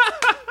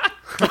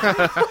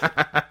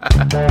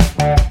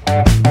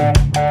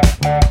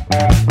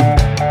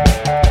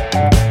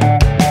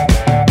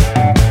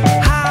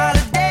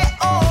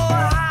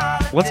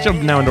 Let's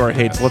jump now into our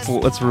hates.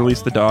 Let's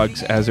release the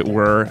dogs, as it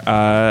were.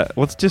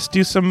 Let's just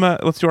do some.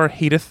 Let's do our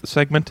hateth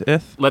segment.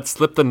 Let's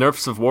slip the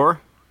nerfs of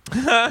war.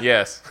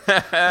 Yes.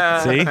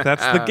 See,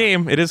 that's the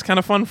game. It is kind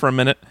of fun for a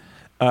minute.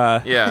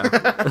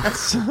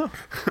 Yeah.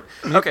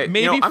 Okay,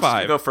 maybe I'm just 5.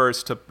 gonna go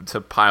first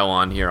to pile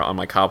on here on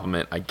my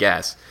compliment, I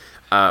guess.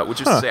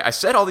 Which is to say, I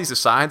said all these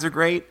asides are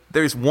great.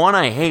 There's one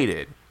I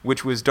hated,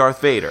 which was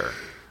Darth Vader.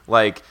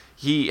 Like,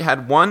 he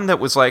had one that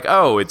was like,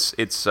 oh, it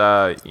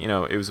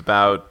was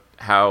about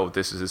how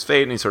this is his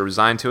fate, and he sort of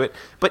resigned to it.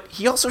 But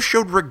he also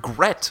showed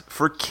regret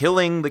for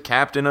killing the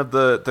captain of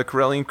the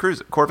Corellian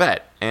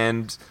Corvette,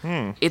 and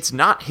it's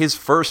not his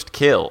first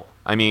kill.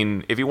 I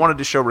mean, if he wanted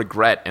to show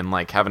regret and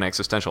like have an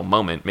existential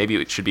moment, maybe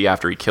it should be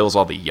after he kills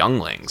all the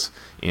younglings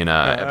in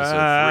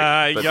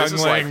episode 3. But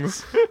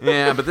younglings.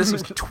 but this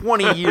is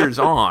 20 years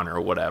on or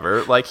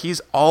whatever. Like,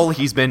 all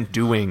he's been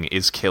doing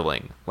is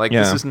killing. Like,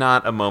 this is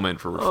not a moment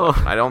for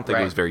reflection. I don't think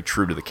it was very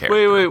true to the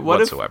character What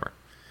whatsoever.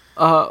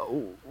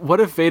 What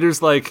if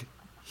Vader's like,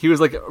 he was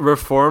like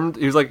reformed,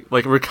 he was like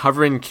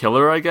recovering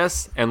killer, I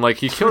guess, and like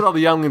he killed all the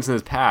younglings in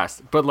his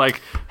past, but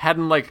like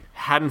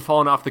hadn't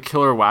fallen off the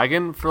killer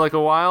wagon for like a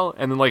while,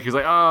 and then like he's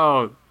like,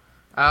 oh,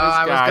 I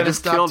was guy going to just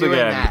stop killed doing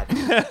again.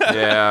 that.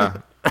 Yeah.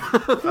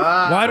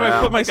 Why do I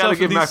put myself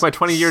give in back these my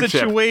 20-year chip.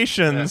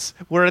 situations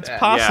where it's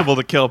possible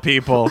to kill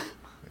people?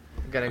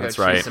 I'm going to go That's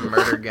choose right. some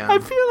murder gun. I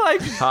feel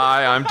like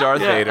Hi, I'm Darth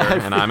Vader,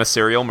 and I'm a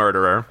serial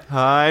murderer.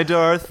 Hi,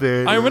 Darth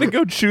Vader. I'm gonna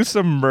go chew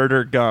some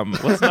murder gum.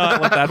 Let's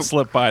not let that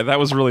slip by. That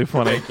was really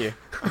funny. Thank you.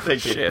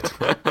 Shit.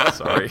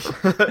 Sorry.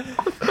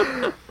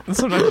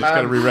 Sometimes you just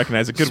gotta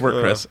re-recognize it. Good work,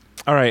 Chris.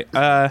 All right.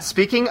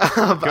 Speaking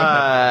of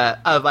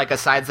like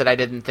asides that I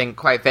didn't think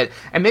quite fit,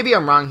 and maybe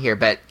I'm wrong here,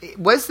 but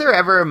was there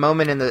ever a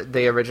moment in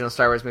the original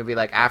Star Wars movie,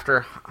 like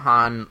after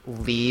Han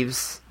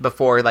leaves,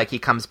 before like he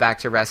comes back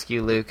to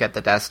rescue Luke at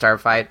the Death Star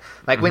fight,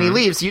 like when he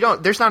leaves,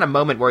 there's not a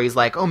moment where he's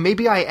like, oh,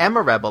 maybe I am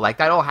a rebel. Like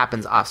that all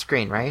happens off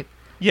screen, right?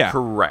 Yeah.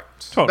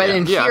 Correct. Totally. But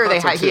in yeah, here, I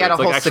thought so he too. had a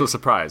It's whole like actual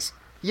surprise.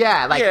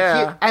 Yeah, like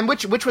Yeah. and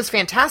which was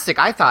fantastic,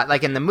 I thought,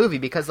 like in the movie,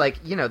 because like,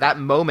 that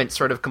moment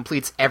sort of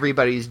completes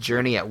everybody's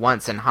journey at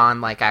once, and Han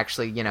like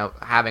actually,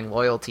 having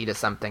loyalty to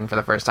something for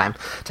the first time.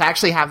 To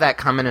actually have that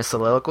come in a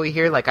soliloquy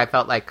here, like I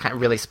felt like kind of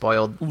really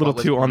spoiled. A little what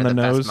was too one on of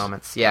the best nose.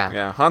 moments. Yeah.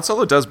 Yeah, Han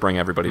Solo does bring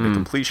everybody to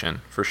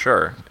completion, for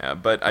sure.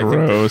 But I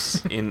Gross.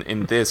 think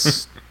in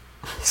this...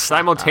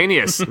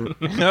 Simultaneous.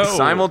 No.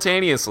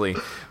 simultaneously.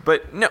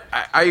 But no,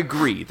 I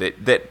agree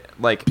that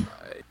like...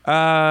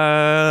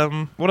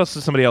 What else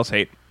does somebody else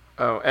hate?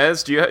 Oh,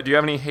 Ez, do you have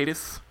any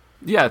hateth?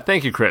 Yeah,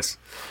 thank you, Chris.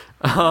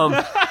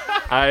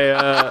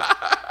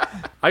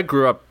 I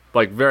grew up,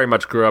 like, very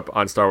much grew up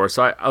on Star Wars,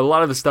 so a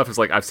lot of the stuff is,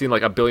 like, I've seen,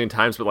 like, a billion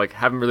times, but, like,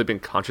 haven't really been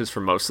conscious for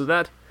most of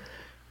that.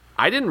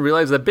 I didn't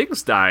realize that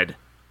Biggs died.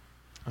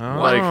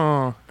 Like,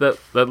 that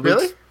Really?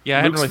 Luke's, Yeah,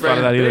 I hadn't Luke's really thought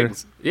of friend that either.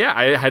 Biggs. Yeah,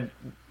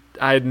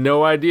 I had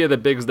no idea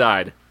that Biggs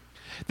died.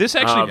 This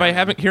actually, by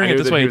hearing I it knew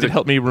this that way, he it was did a-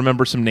 help me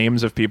remember some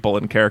names of people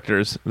and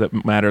characters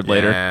that mattered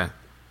later. Yeah.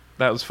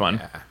 That was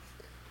fun.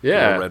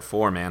 Yeah. Red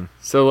 4, man.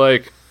 So,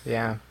 like,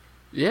 Yeah.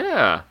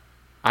 yeah.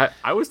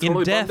 I was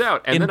totally In Death, bummed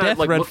out. And in then Death I,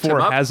 like, Red looked him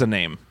 4 up. has a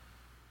name.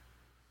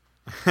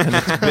 And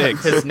it's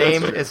Biggs. His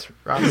name is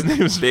Rob. His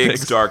name's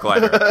Biggs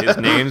Darklighter. His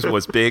name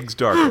was Biggs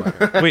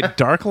Darklighter. Wait,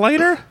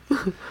 Darklighter?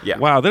 Yeah.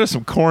 Wow, there's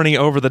some corny,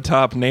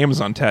 over-the-top names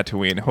on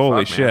Tatooine.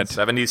 Holy Fuck, man. shit.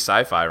 70s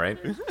sci-fi, right?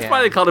 That's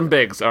why they called him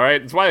Biggs, all right?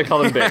 That's why they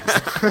called him Biggs.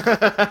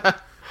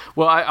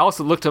 Well, I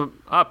also looked him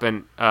up,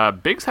 and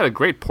Biggs had a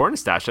great porn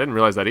stash. I didn't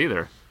realize that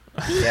either.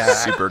 Yeah.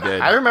 Super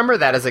good. I remember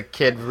that as a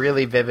kid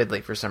really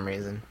vividly for some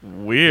reason.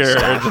 Weird.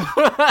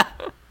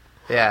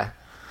 Yeah.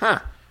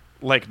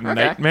 Like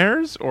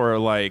nightmares or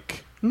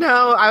like...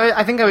 No,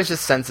 I think I was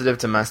just sensitive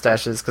to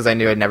mustaches because I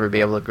knew I'd never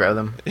be able to grow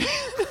them.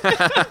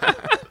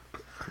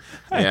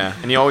 Yeah.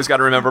 And you always got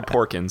to remember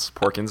Porkins.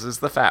 Porkins is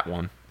the fat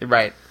one.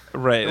 Right.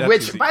 Right. that's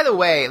Which, easy. by the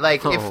way,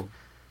 like, if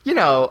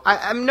Oh.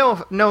 I'm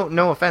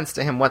no offense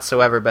to him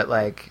whatsoever, but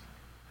like,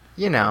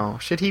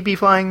 should he be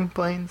flying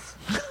planes?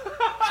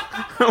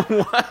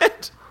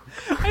 What?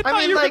 I thought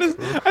mean, you were like-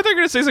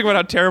 gonna say something about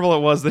how terrible it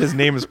was that his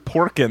name is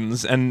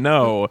Porkins, and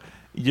no,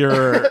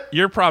 your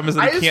problem is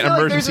that I he just can't feel like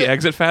emergency there's a-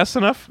 exit fast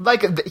enough.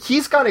 Like,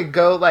 he's got to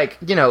go, like,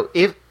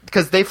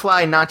 because they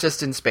fly not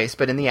just in space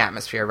but in the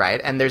atmosphere, right?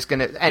 And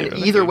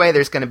either way,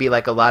 there's gonna be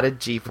like a lot of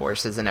G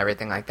forces and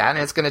everything like that, and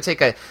it's gonna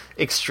take a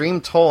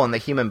extreme toll on the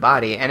human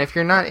body. And if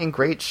you're not in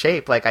great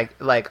shape,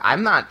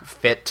 I'm not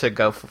fit to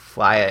go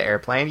fly an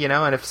airplane,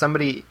 and if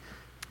somebody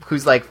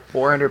who's like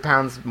 400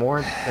 pounds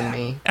more than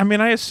me. I mean,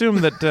 I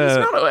assume that.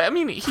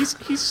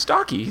 He's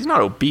stocky. He's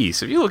not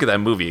obese. If you look at that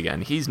movie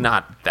again, he's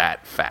not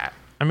that fat.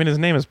 I mean, his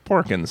name is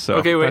Porkins. So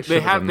Okay, wait.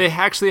 that They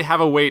actually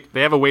have a weight.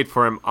 They have a weight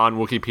for him on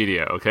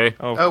Wikipedia. Okay.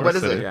 of Oh, what course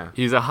is they it? do. Yeah.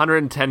 He's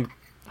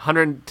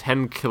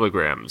 110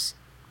 kilograms.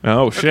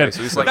 Oh shit!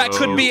 so he's like, that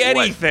could be what?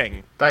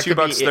 anything. That could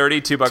be it.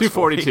 $2.30, $2.40.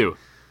 242.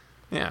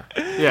 Yeah.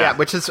 Yeah,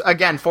 which is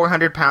again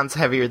 400 pounds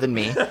heavier than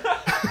me.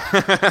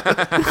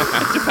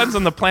 It depends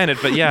on the planet,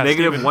 but yeah,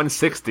 Negative Steven-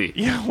 160.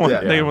 Yeah, Yeah.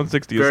 negative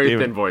 160 is Very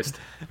Steven. thin voiced.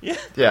 Yeah.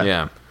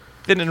 Yeah.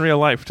 Thin in real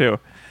life too.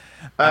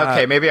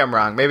 Okay, maybe I'm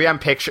wrong. Maybe I'm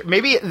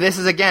Maybe this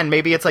is again.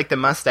 Maybe it's like the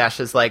mustache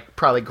is like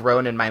probably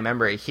grown in my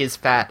memory. His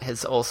fat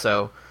has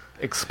also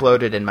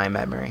exploded in my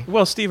memory.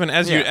 Well, Steven,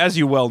 as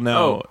you well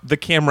know, the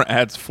camera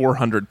adds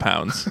 400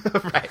 pounds.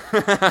 Right.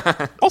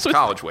 Also, it's-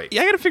 College weight.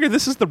 Yeah, I got to figure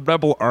this is the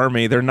Rebel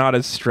Army. They're not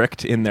as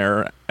strict in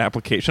their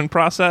application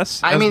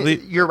process. I as mean,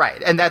 the- you're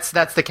right, and that's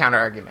the counter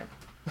argument.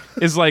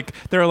 is like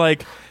they're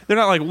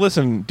not like,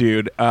 listen,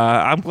 dude,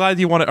 I'm glad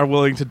you are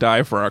willing to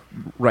die for a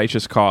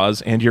righteous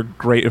cause, and you're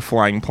great at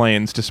flying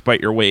planes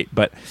despite your weight,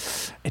 but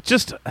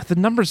the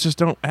numbers just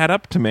don't add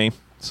up to me.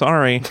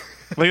 Sorry,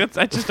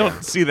 I just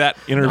don't see that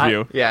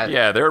interview. Yeah.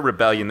 Yeah, they're a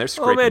rebellion. They're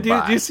scraping Oh man, do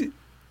by. you see?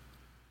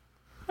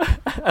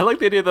 I like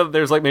the idea that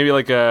there's like maybe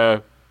like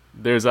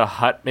there's a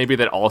hut maybe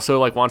that also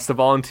like wants to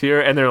volunteer,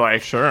 and they're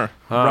like, Sure,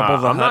 I'm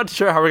Hut. not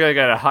sure how we're gonna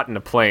get a hut in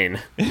a plane.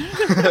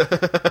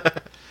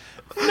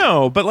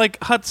 No, but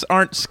like huts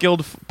aren't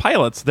skilled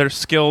pilots. They're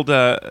skilled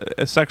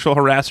sexual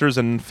harassers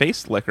and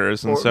face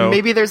lickers, and Or so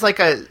maybe there's like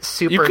a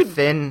super could-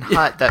 thin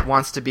hut that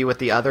wants to be with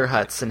the other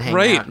huts and hang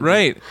Right, out.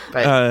 right.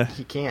 But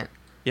he can't.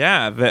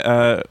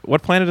 yeah.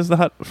 What planet is the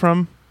hut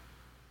from,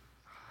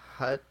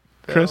 Hut.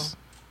 Chris?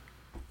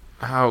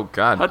 Oh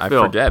God, I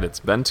Hutville. forget.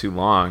 It's been too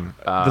long.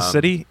 The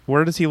city?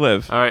 Where does he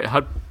live? All right,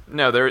 hut.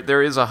 No,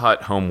 there is a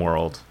hut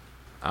homeworld.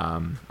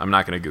 I'm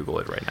not going to Google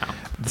it right now.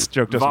 This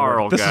joke doesn't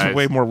Varl, work. This guys. is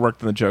way more work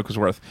than the joke was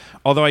worth.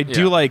 Although I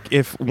do Yeah. like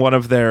if one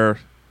of the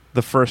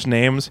first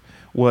names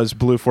was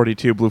Blue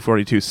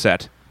 42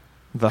 set.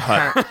 The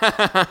hut.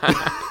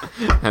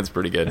 That's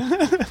pretty good.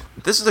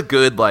 This is a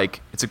good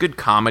it's a good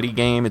comedy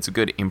game. It's a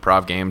good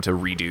improv game to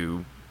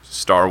redo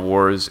Star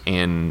Wars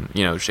in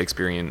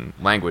Shakespearean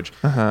language.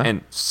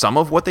 And some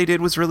of what they did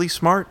was really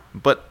smart,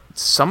 but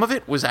some of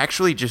it was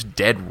actually just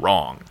dead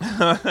wrong.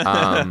 So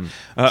I'm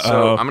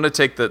gonna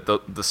take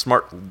the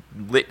smart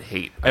lit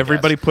hate. I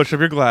Everybody guess. push up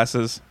your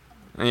glasses.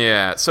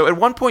 Yeah. So at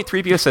one point,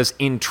 3PO says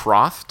 "in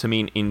troth" to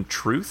mean in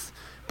truth,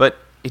 but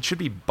it should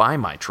be "by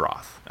my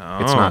troth."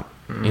 It's not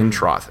in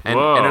troth. And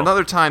Whoa.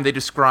 another time, they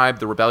describe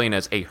the rebellion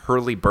as a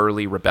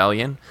hurly-burly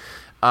rebellion.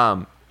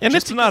 And Just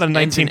it's not a because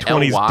it ends in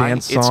 1920s LY,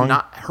 dance song. It's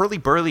not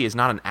hurly-burly is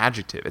not an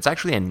adjective. It's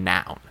actually a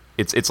noun.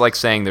 It's like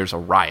saying there's a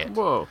riot.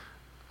 Whoa.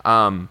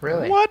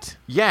 Really? What?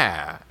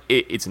 Yeah,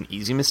 it's an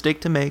easy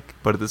mistake to make,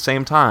 but at the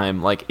same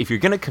time, if you're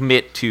gonna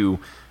commit to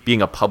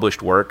being a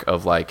published work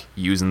of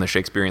using the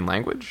Shakespearean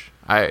language,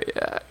 I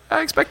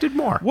expected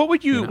more. What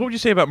would you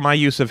say about my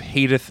use of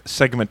hateth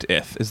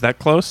segmenteth? Is that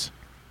close?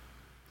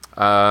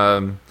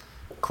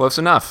 Close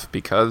enough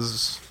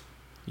because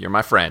you're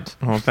my friend.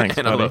 Oh, thanks,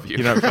 and buddy. I love you.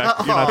 You're not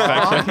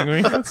fact checking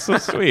me. That's so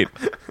sweet.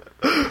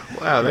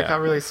 Wow, that Yeah.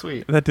 got really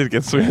sweet. That did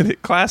get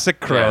sweet. Classic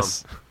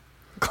Chris.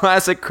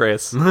 Classic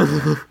Chris.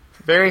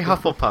 Very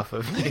Hufflepuff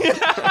of you.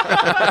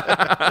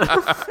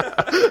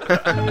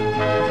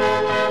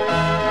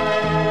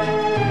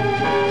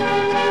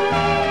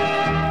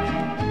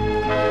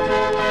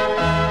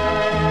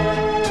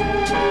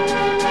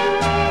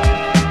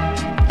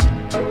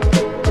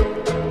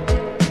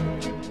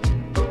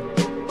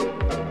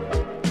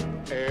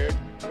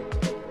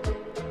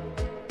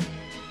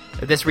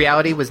 This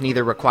reality was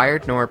neither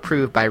required nor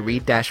approved by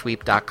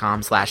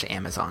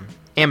read-weep.com/Amazon.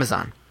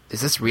 Amazon,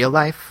 is this real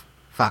life?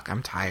 Fuck,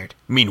 I'm tired.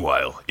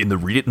 Meanwhile, in the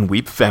Read It and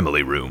Weep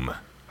family room.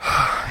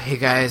 Hey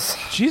guys,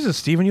 Jesus,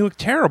 Steven, you look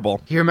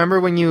terrible. you remember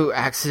when you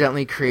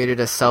accidentally created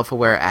a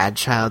self-aware ad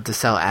child to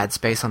sell ad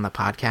space on the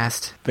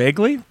podcast?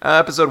 Vaguely?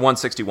 Episode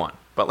 161.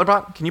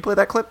 Butlerbot, can you play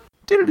that clip?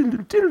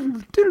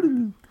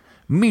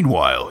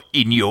 Meanwhile,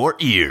 in your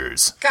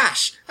ears.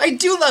 Gosh, I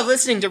do love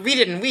listening to Read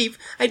It and Weep.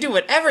 I do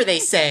whatever they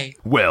say.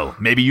 Well,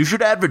 maybe you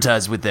should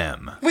advertise with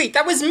them. Wait,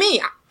 that was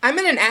me. I'm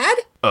in an ad?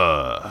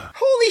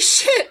 Holy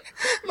shit!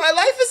 My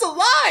life is a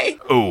lie!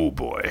 Oh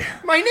boy.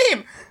 My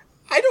name!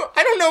 I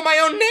don't know my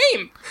own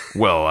name!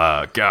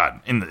 Well, God,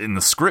 in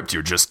the script,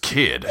 you're just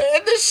Kid.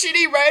 And the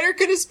shitty writer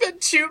could have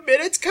spent 2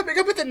 minutes coming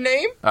up with a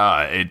name?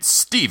 It's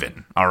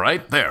Steven. All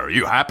right, there. Are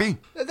you happy?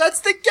 That's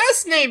the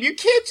guest name. You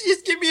can't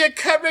just give me a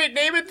cut-rate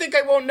name and think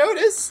I won't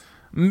notice.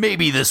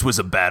 Maybe this was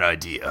a bad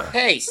idea.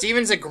 Hey,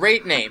 Steven's a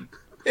great name.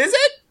 Is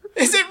it?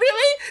 Is it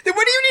really? Then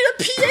what do you need a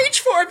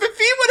PH for if a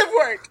V would have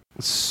worked?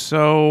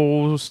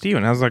 So,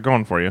 Steven, how's that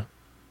going for you?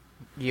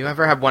 You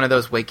ever have one of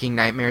those waking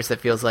nightmares that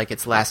feels like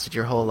it's lasted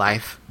your whole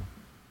life?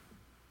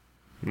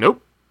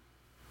 Nope.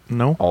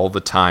 No? All the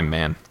time,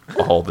 man.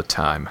 All the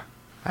time.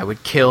 I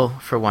would kill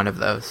for one of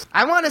those.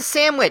 I want a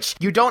sandwich.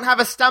 You don't have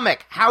a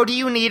stomach. How do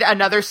you need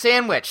another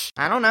sandwich?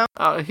 I don't know.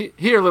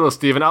 Here, little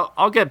Steven,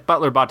 I'll get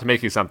ButlerBot to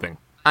make you something.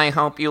 I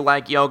hope you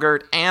like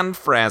yogurt and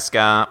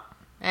Fresca.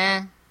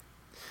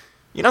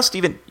 You know,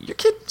 Steven, your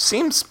kid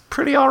seems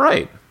pretty all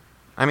right.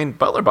 I mean,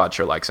 ButlerBot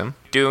sure likes him.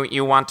 Do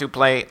you want to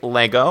play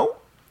Lego?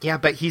 Yeah,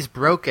 but he's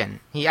broken.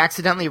 He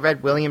accidentally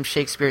read William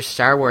Shakespeare's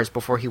Star Wars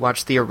before he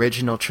watched the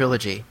original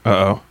trilogy.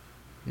 Uh-oh.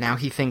 Now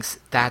he thinks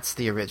that's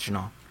the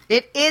original.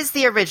 It is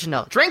the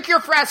original. Drink your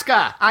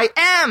Fresca. I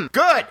am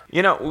good.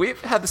 You know,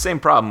 we've had the same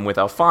problem with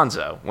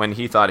Alfonso when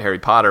he thought Harry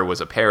Potter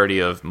was a parody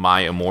of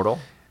My Immortal.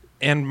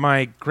 And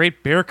my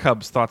great bear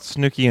cubs thought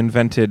Snooki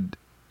invented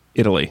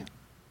Italy.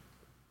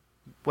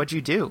 What'd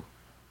you do?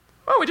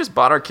 Well, we just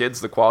bought our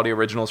kids the quality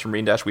originals from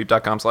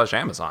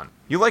read-weep.com/Amazon.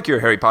 You like your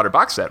Harry Potter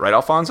box set, right,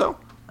 Alfonso?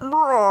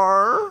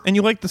 And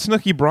you like the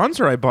Snooki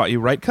bronzer I bought you,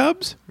 right,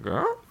 Cubs?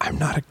 Girl? I'm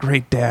not a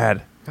great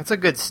dad. That's a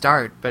good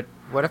start, but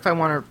what if I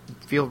want to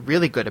feel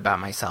really good about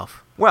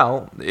myself?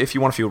 Well, if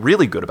you want to feel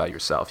really good about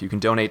yourself, you can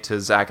donate to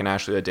Zach and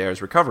Ashley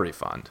Adair's Recovery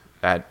Fund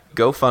at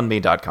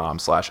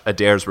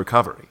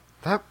gofundme.com/AdairsRecovery.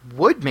 That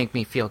would make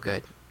me feel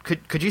good.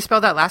 Could you spell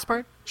that last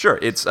part? Sure,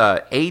 it's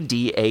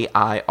ADAIRS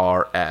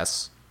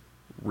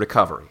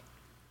Recovery.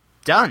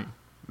 Done.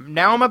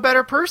 Now I'm a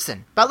better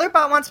person.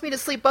 ButlerBot wants me to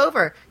sleep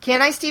over.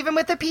 Can I, Steven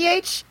with a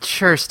PH?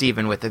 Sure,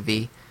 Steven with a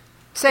V.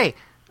 Say,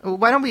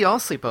 why don't we all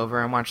sleep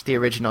over and watch the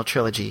original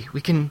trilogy? We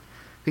can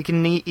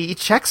eat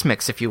Chex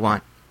Mix if you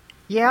want.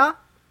 Yeah?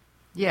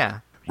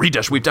 Yeah.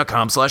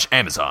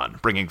 Read-weep.com/Amazon,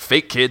 bringing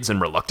fake kids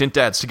and reluctant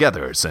dads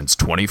together since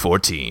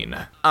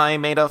 2014. I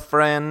made a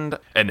friend.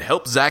 And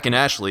help Zach and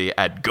Ashley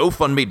at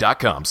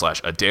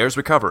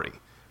gofundme.com/AdairsRecovery.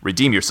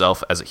 Redeem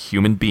yourself as a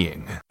human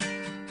being.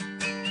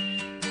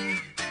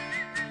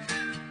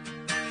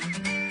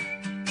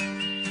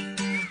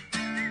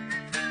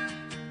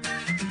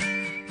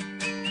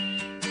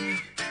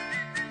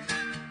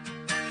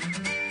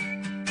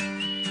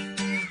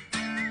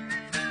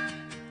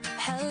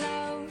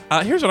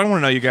 Here's what I want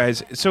to know, you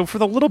guys. So for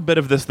the little bit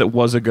of this that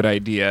was a good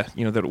idea,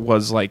 that it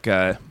was like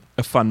a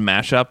fun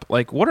mashup,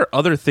 like what are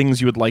other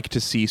things you would like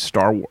to see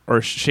Star Wars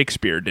or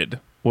Shakespeare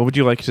did? What would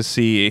you like to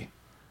see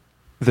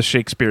the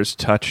Shakespeare's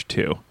touch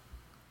to?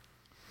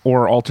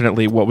 Or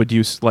alternately, what would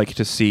you like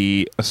to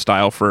see a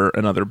style for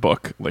another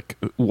book? Like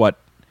what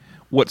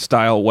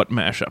style, what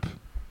mashup?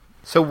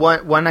 So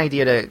one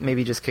idea to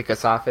maybe just kick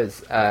us off is,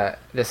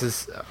 this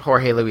is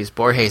Jorge Luis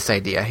Borges'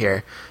 idea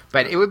here,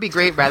 but it would be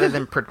great rather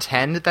than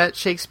pretend that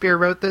Shakespeare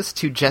wrote this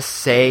to just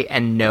say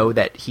and know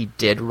that he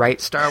did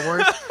write Star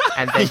Wars,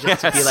 and then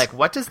just to be like,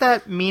 what does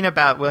that mean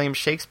about William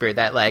Shakespeare?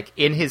 That like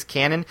in his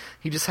canon,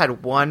 he just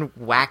had one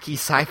wacky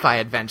sci-fi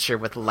adventure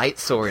with light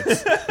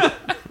swords.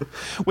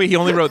 Wait, he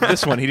only wrote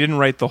this one. He didn't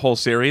write the whole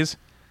series?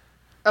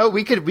 Oh,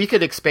 we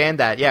could expand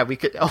that. Yeah, we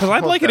could. Because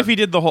I'd like it if he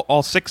did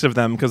all 6 of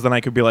them, because then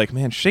I could be like,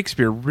 man,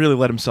 Shakespeare really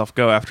let himself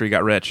go after he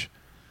got rich.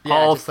 Yeah,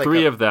 all just like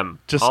 3 of them.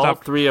 Just all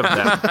stop. 3 of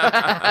them.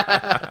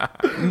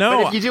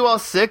 No. But if you do all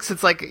 6,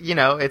 it's like,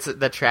 it's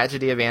the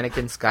tragedy of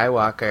Anakin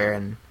Skywalker.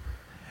 And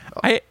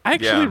I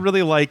actually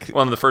really like...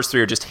 Well, the first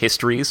 3 are just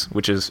histories,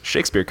 which is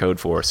Shakespeare code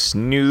for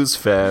snooze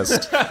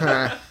fest.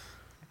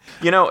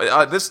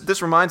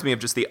 This reminds me of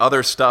just the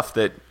other stuff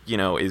that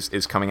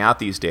is coming out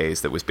these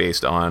days that was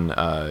based on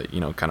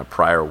kind of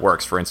prior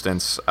works. For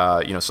instance,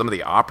 some of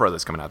the opera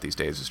that's coming out these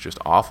days is just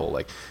awful.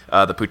 Like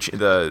the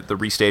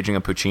restaging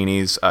of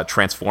Puccini's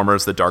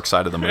Transformers: The Dark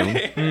Side of the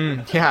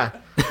Moon. yeah.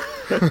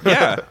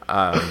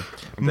 Yeah.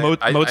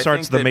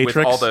 Mozart's The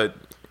Matrix. Sorry,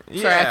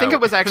 I think it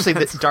was actually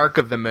the Dark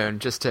of the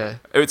Moon. It's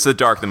the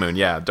Dark of the Moon.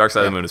 Yeah, Dark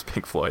Side of the Moon is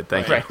Pink Floyd.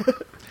 Thank you.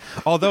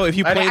 Although if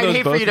you play I'd those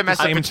hate for both you to at the mess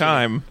up same Puccini.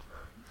 time,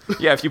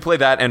 Yeah, if you play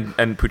that and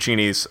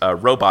Puccini's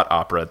robot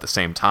opera at the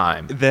same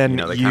time, then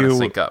they kind of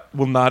sync up.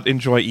 will not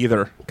enjoy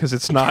either, because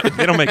it's not.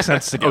 They don't make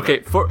sense together.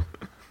 Okay, for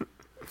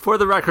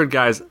the record,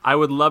 guys, I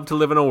would love to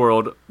live in a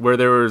world where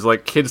there was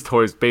like kids'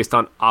 toys based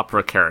on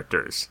opera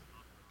characters.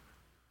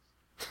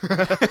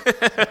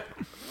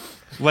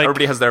 Like,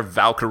 Everybody has their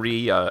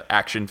Valkyrie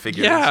action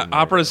figures. yeah, and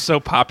opera is so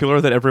popular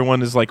that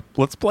everyone is like,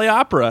 let's play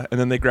opera, and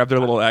then they grab their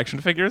little action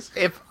figures.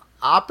 If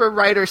opera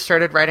writers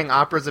started writing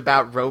operas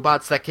about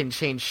robots that can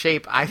change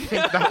shape, I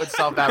think that would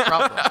solve that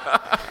problem.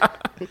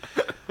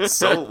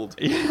 Sold.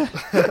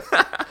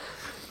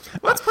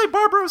 Let's play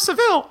Barbara of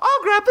Seville.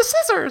 I'll grab the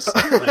scissors.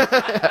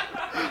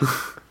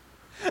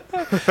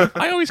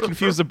 I always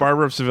confuse the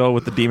Barber of Seville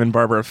with the Demon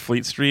Barber of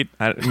Fleet Street.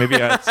 Maybe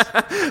that's...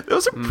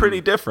 Those are pretty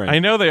different. I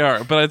know they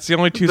are, but it's the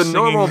only two The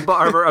singing... normal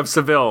barber of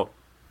Seville.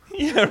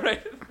 Yeah,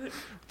 right.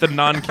 The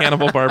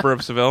non-cannibal Barber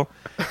of Seville.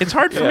 It's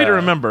hard for me to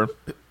remember.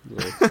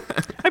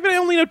 I mean, I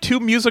only know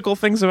 2 musical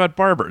things about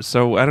barbers,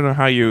 so I don't know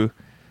how you...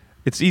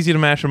 It's easy to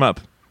mash them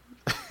up.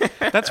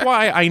 That's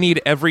why I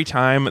need every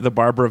time the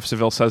Barber of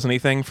Seville says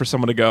anything for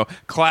someone to go,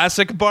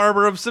 classic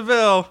Barber of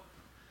Seville.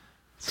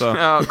 So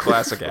Oh,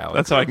 classic Alex.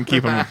 that's how I can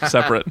keep them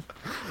separate.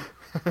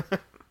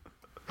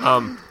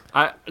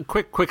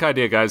 Quick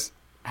idea, guys.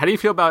 How do you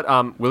feel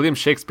about William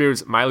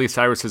Shakespeare's Miley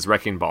Cyrus's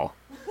Wrecking Ball?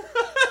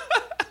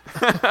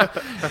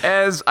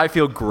 As I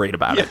feel great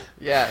about it.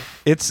 Yeah.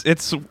 It's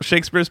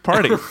Shakespeare's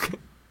party,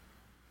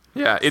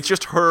 Yeah, it's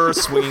just her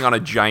swinging on a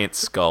giant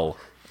skull.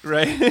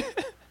 right?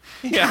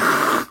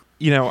 Yeah.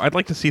 I'd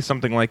like to see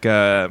something like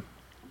I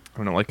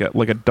don't know,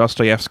 like a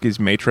Dostoevsky's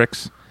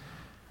Matrix,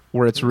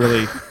 where it's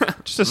really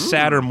just a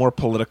sadder, more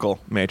political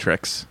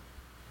Matrix.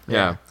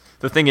 Yeah.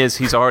 The thing is,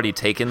 he's already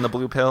taken the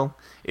blue pill.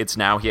 It's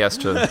now he has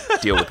to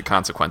deal with the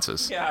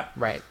consequences. Yeah.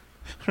 Right.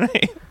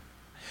 Right.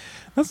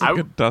 That's a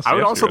good Dostoevsky I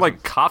would also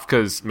reference. like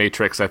Kafka's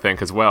Matrix, I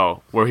think, as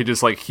well, where he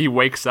just he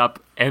wakes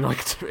up and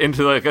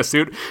into a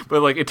suit,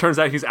 but it turns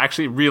out he's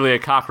actually really a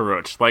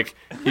cockroach.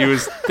 He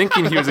was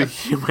thinking he was a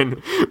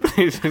human.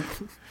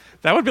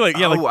 That would be like,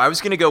 I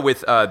was going to go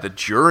with the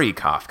jury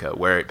Kafka,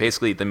 where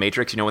basically the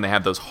Matrix, when they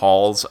have those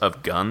halls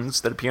of guns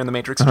that appear in the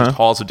Matrix, just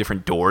halls of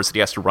different doors that he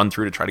has to run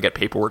through to try to get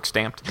paperwork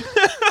stamped.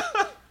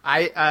 So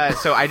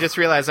I just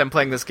realized I'm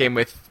playing this game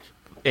with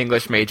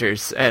English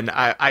majors, and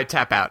I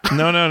tap out.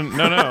 no.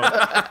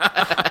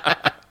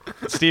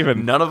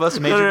 Steven. None of us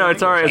major. No,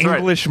 it's all right. It's all right.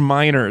 English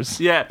minors.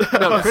 Yeah,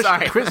 no, Chris,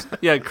 sorry.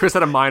 Chris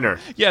had a minor.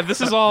 Yeah,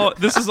 this is all.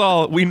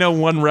 We know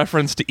one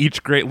reference to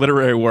each great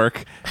literary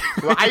work.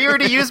 Well, I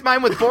already used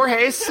mine with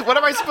Borges. What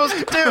am I supposed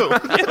to do?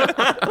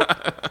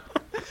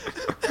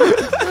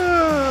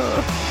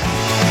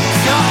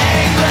 Your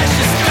English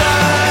is good.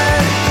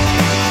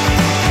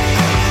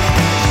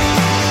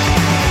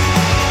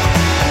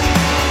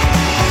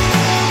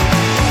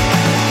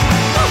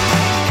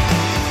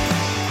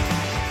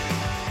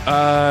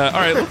 All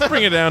right, let's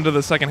bring it down to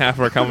the second half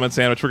of our compliment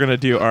sandwich. We're going to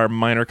do our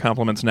minor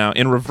compliments now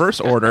in reverse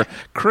order.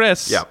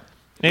 Chris, Yep.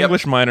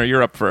 English minor,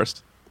 you're up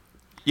first.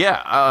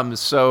 Yeah,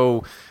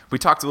 so we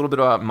talked a little bit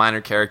about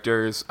minor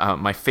characters.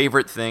 My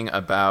favorite thing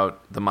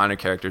about the minor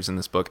characters in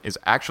this book is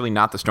actually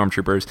not the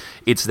stormtroopers.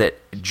 It's that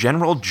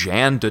General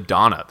Jan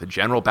Dodonna, the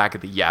general back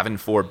at the Yavin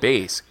 4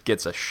 base,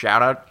 gets a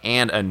shout-out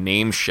and a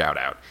name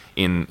shout-out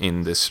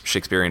in this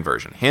Shakespearean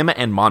version. Him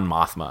and Mon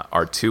Mothma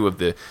are two of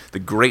the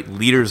great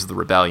leaders of the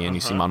rebellion.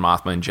 You see Mon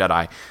Mothma in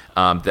Jedi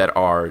that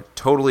are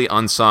totally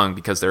unsung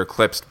because they're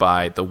eclipsed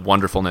by the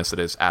wonderfulness that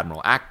is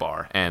Admiral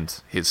Akbar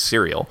and his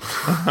cereal.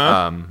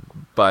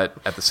 But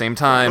at the same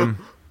time,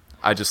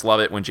 I just love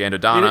it when Jan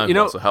Dodonna, who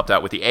also helped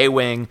out with the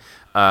A-Wing,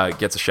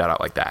 gets a shout-out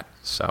like that.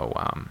 So,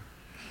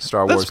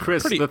 Star Wars.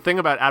 Chris, the thing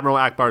about Admiral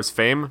Akbar's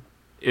fame,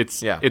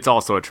 it's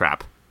also a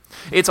trap.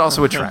 It's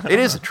also a trap. It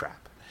is a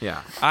trap.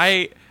 Yeah.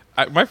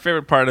 My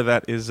favorite part of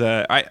that is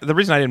the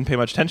reason I didn't pay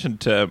much attention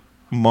to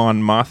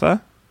Mon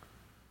Mothma.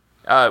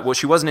 Well,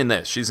 she wasn't in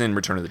this. She's in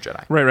Return of the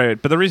Jedi. Right.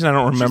 But the reason I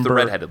don't remember... She's the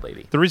redheaded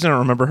lady. The reason I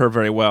don't remember her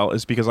very well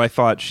is because I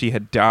thought she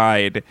had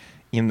died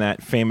in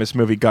that famous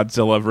movie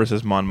Godzilla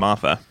versus Mon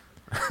Mothma.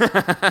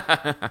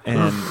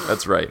 And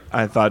that's right.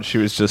 I thought she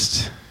was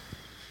just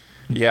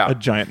a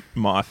giant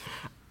moth.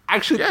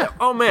 Actually, yeah.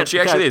 Oh man, but she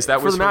actually is. That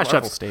for was the her mashup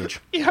Marvel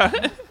stage.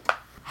 Yeah.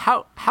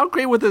 How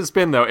great would this have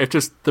been though if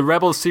just the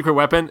Rebels' secret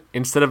weapon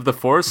instead of the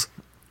Force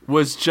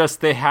was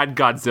just they had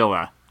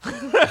Godzilla.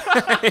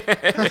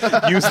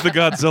 Use the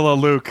Godzilla,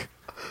 Luke.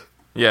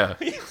 Yeah.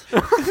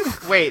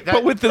 Wait,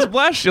 but with this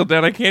blast shield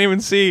down, I can't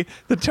even see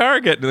the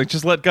target. Like,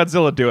 just let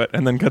Godzilla do it,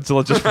 and then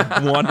Godzilla just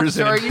wanders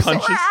in and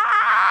punches.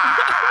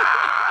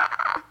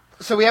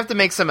 So we have to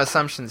make some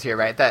assumptions here,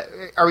 right?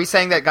 Are we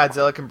saying that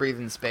Godzilla can breathe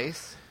in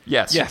space?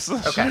 Yes.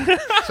 Okay.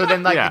 So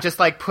then, just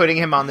putting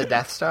him on the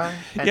Death Star.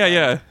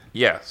 Yeah.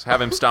 Yes. Have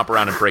him stomp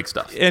around and break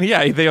stuff. And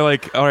they're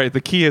like, all right,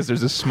 the key is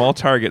there's this small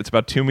target. It's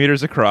about 2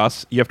 meters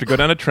across. You have to go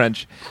down a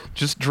trench,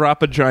 just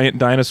drop a giant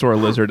dinosaur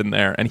lizard in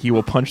there, and he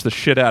will punch the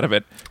shit out of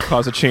it,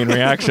 cause a chain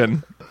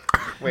reaction.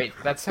 Wait,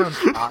 that sounds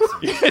awesome.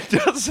 It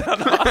does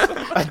sound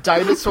awesome. A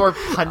dinosaur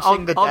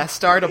punching the Death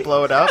Star to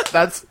blow it up?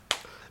 That's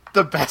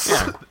the best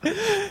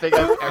thing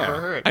I've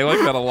ever heard. I like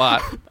that a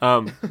lot.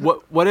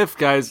 What if,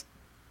 guys,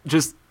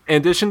 just in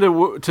addition to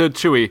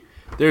Chewie,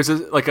 there's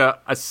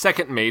a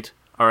second mate,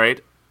 all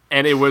right?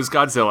 And it was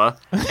Godzilla,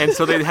 and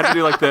so they had to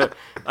do the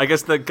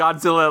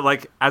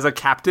Godzilla as a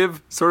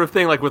captive sort of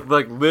thing, with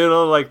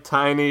little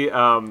tiny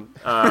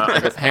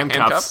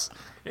handcuffs.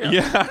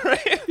 Yeah,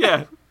 right.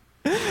 Yeah.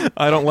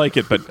 I don't like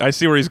it, but I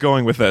see where he's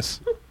going with this.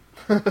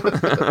 Let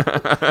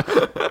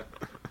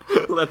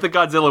the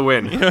Godzilla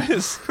win.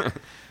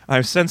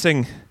 I'm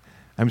sensing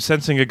a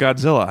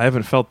Godzilla. I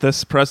haven't felt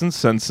this presence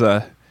since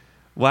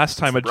last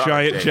time a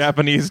giant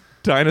Japanese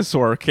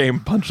dinosaur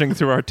came punching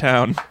through our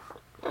town.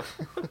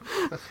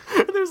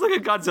 There's a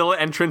Godzilla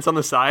entrance on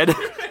the side.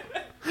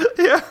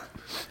 Yeah.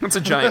 It's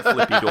a giant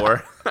flippy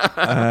door.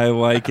 I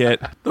like it.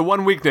 The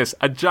one weakness,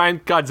 a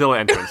giant Godzilla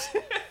entrance.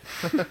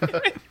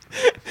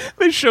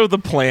 They show the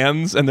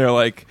plans, and they're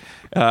like,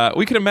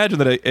 we can imagine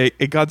that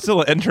a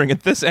Godzilla entering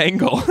at this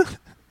angle.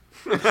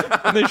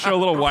 And they show a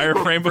little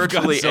wireframe of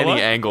Virtually Godzilla.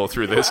 any angle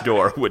through this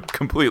door would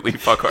completely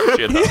fuck our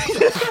shit up.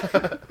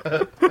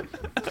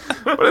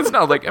 But it's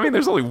not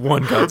there's only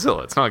one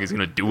Godzilla. It's not like he's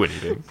going to do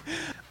anything.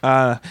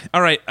 All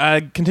right,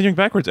 continuing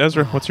backwards.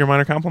 Ezra, what's your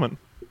minor compliment?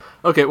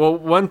 Okay, well,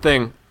 one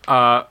thing,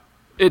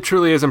 it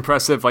truly is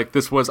impressive.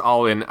 This was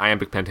all in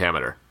iambic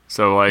pentameter.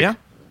 So, yeah.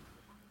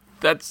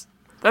 that's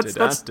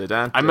That's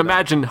Da-da. I'm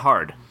imagined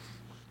hard.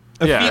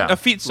 A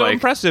feat so like,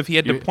 impressive he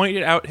had to point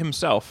it out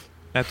himself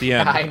at the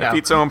end. I know.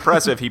 Feet so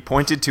impressive, he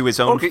pointed to his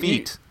own Okay,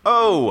 feet.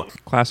 Oh!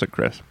 Classic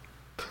Chris.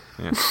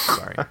 Yeah,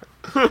 sorry.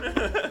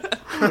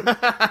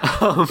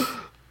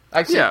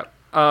 Actually, Yeah.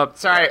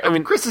 sorry. I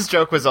mean, Chris's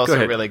joke was also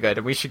ahead. really good,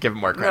 and we should give him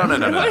more credit.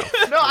 No. No, it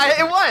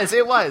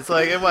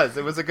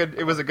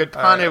was a good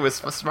pun. It was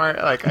smart.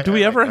 Like, Do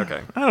we ever?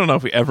 okay. I don't know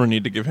if we ever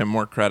need to give him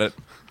more credit.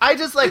 I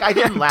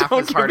didn't laugh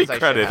Don't as give hard me as I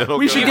credit. should have. It'll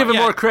We go should down. give him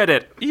more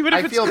credit. Even if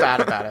I it's feel good, bad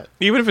about it.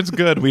 even if it's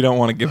good, we don't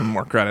want to give him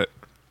more credit.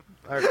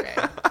 Okay.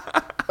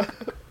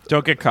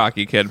 Don't get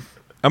cocky, kid.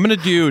 I'm gonna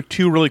do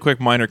two really quick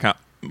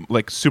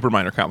super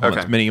minor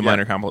compliments, Okay. mini Yeah.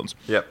 minor compliments.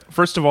 Yep.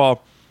 First of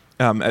all,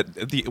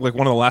 at the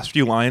one of the last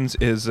few lines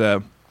is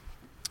I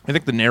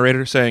think the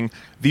narrator saying,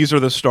 "These are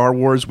the Star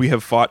Wars we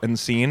have fought and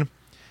seen,"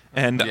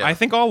 and Yeah. I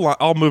think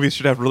all movies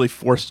should have really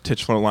forced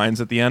titular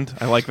lines at the end.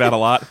 I like that a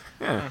lot.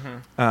 Yeah.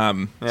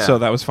 So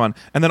that was fun.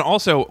 And then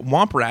also,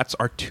 womp rats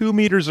are 2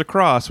 meters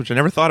across, which I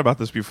never thought about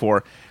this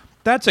before.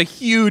 That's a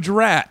huge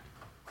rat.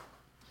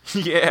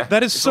 Yeah.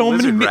 That is It's so a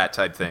lizard many rat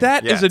type thing.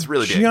 That yeah, is it's a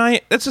really big.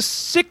 giant. That's a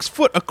 6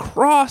 foot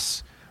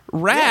across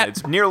rat. Yeah,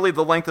 it's nearly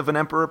the length of an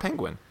emperor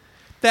penguin.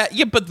 But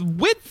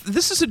width.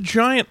 This is a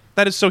giant.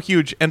 That is so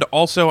huge. And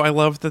also, I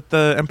love that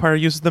the Empire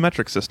uses the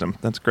metric system.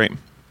 That's great.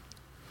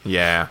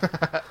 Yeah.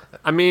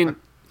 I mean,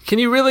 do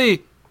you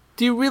really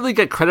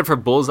get credit for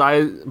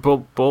bullseying?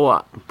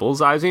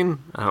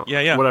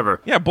 Yeah.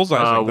 Whatever. Yeah,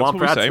 bullseying. That's Womp what we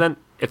rats. say. Then,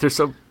 if they're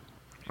so,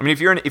 I mean, if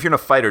you're in a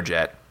fighter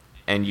jet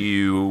and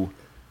you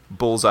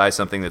bullseye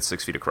something that's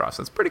 6 feet across,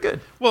 that's pretty good.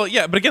 Well,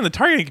 yeah, but again, the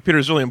targeting computer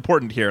is really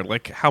important here.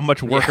 Like, how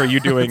much work Yeah, are you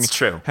doing? that's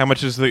true. How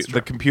much is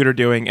the computer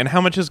doing? And how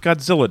much is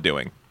Godzilla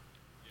doing?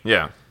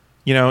 Yeah.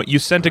 You know, you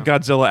sent a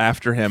Godzilla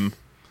after him.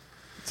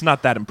 It's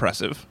not that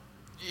impressive.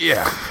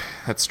 Yeah,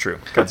 that's true.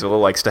 Godzilla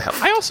likes to help.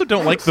 I also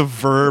don't like the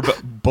verb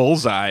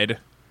bullseyed.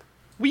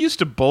 We used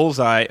to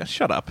bullseye.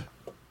 Shut up.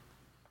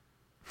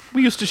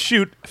 We used to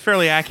shoot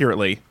fairly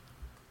accurately.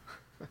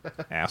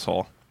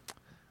 Asshole.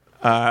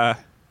 yeah,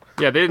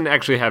 they didn't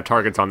actually have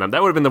targets on them.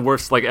 That would have been the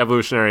worst, like,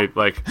 evolutionary,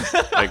 like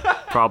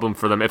problem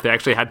for them if they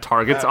actually had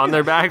targets on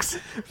their backs.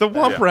 The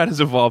Womp Rat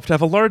has evolved to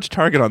have a large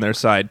target on their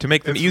side to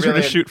make them It's easier to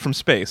really- shoot from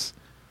space.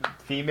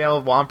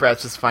 Female womp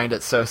rats just find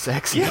it so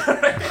sexy.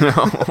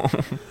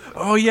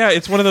 Oh yeah,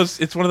 it's one of those.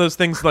 It's one of those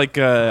things like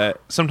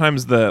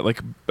sometimes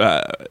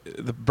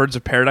the birds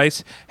of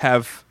paradise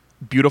have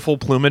beautiful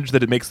plumage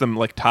that it makes them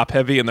like top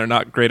heavy and they're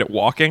not great at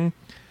walking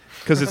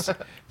because it's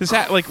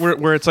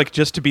where it's like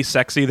just to be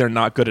sexy they're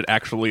not good at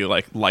actually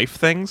like life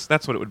things.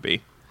 That's what it would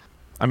be.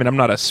 I mean, I'm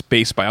not a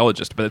space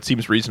biologist, but it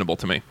seems reasonable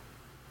to me.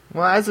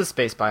 Well, as a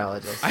space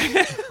biologist,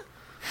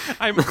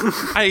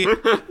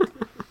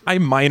 I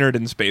minored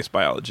in space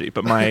biology,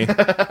 but my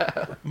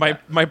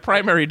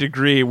primary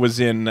degree was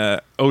in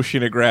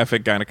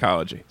oceanographic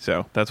gynecology.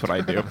 So that's what I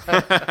do.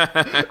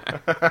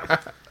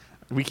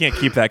 We can't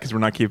keep that because we're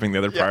not keeping the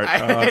other part.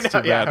 I It's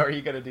know, too yeah, bad. how are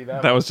you gonna do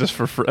that? That was just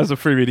as a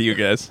freebie to you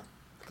guys.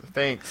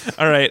 Thanks.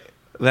 All right,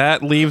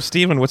 that leaves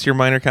Steven. What's your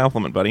minor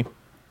compliment, buddy?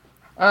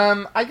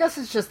 I guess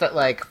it's just that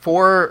like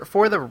for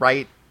the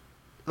right,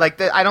 like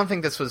I don't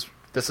think this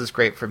is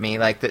great for me.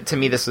 Like to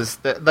me, this is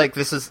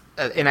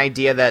an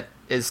idea that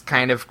is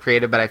kind of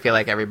creative, but I feel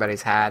like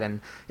everybody's had,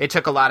 and it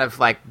took a lot of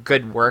like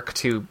good work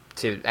to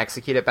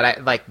execute it. But I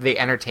like the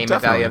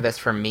entertainment value of this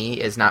for me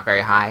is not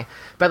very high.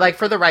 But like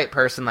for the right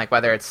person, like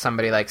whether it's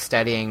somebody like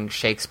studying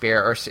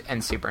Shakespeare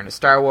and super into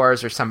Star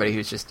Wars, or somebody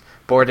who's just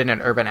bored in an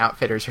Urban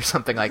Outfitters or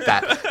something like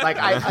that.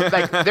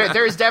 Like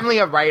there's definitely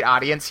a right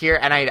audience here,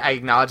 and I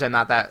acknowledge I'm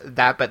not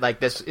that, but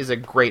like this is a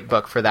great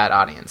book for that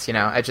audience. You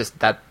know,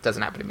 that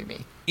doesn't happen to be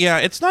me. Yeah,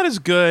 it's not as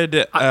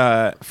good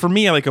for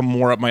me. Like a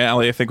more up my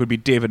alley, I think would be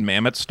David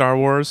Mamet's Star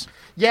Wars.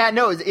 Yeah,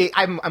 no,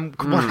 I'm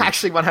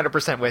actually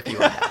 100% with you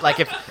on that. Like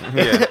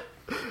Yeah.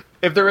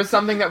 if there was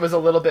something that was a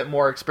little bit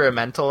more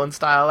experimental in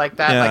style like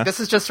that, Yeah. like this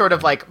is just sort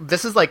of like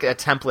this is like a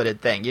templated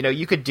thing. You know,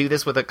 you could do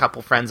this with a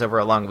couple friends over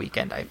a long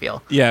weekend. I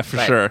feel. Yeah, for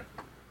But- sure.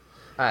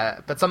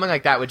 But something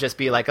like that would just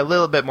be like a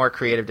little bit more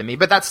creative to me.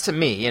 But that's to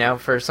me, you know,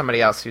 for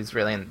somebody else who's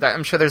really.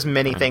 I'm sure there's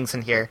many things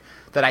in here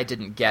that I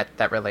didn't get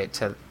that relate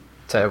to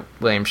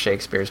William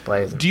Shakespeare's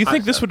plays. Do you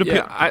think this would appeal?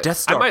 Yeah, Death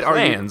Star might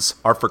argue- plans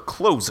are for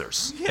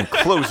closers and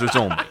closers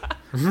only.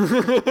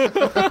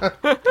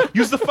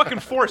 Use the fucking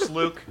Force,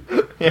 Luke.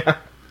 Yeah.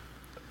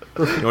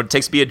 You know what it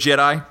takes to be a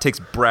Jedi? It takes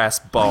brass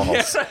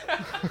balls.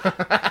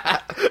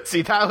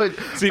 See, that would.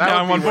 See, that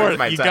now I'm would on be worth board.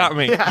 my You time. got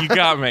me. Yeah. You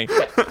got me.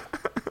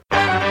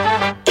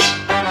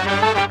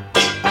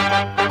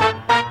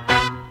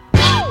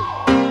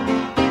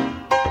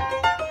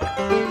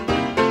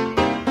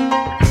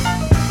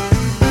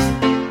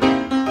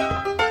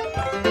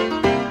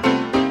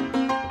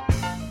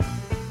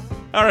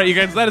 All right, you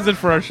guys, that is it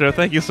for our show.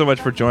 Thank you so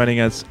much for joining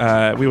us.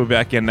 We will be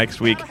back in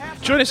next week.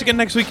 Join us again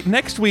next week.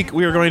 Next week,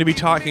 we are going to be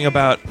talking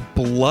about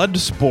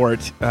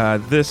Bloodsport.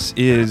 This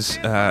is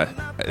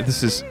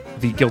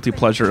the guilty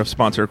pleasure of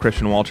sponsor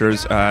Christian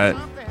Walters,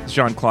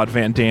 Jean-Claude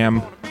Van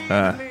Damme,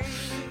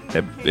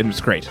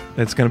 It's great.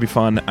 It's going to be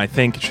fun. I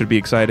think it should be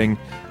exciting.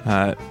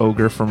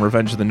 Ogre from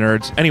Revenge of the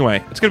Nerds.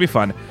 Anyway, it's going to be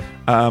fun.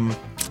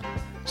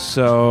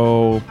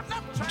 So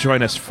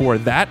join us for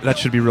that. That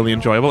should be really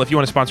enjoyable. If you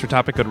want to sponsor a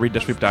topic, go to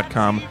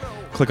read-weep.com.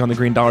 Click on the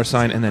green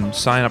 $sign and then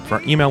sign up for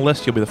our email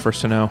list. You'll be the first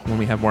to know when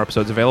we have more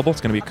episodes available.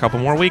 It's going to be a couple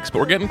more weeks, but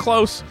we're getting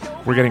close.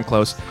 We're getting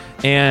close.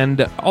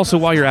 And also,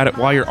 while you're at it,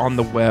 while you're on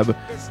the web,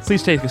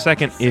 please take a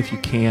second, if you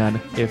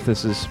can, if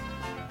this is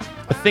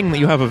a thing that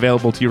you have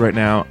available to you right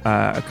now,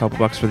 a couple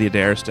bucks for the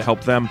Adaires to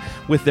help them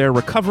with their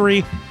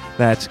recovery.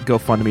 That's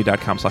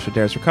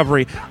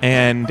gofundme.com/AdairesRecovery.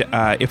 And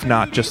if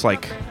not, just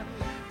like,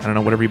 I don't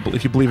know, whatever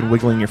if you believe in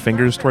wiggling your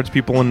fingers towards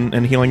people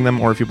and healing them,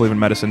 or if you believe in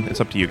medicine,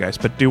 it's up to you guys.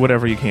 But do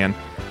whatever you can.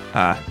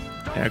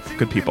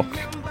 Good people.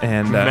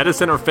 And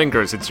medicine or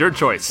fingers, it's your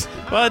choice.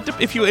 Well,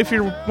 if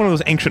you're one of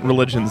those ancient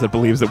religions that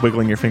believes that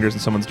wiggling your fingers in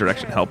someone's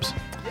direction helps.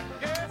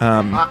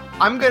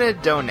 I'm gonna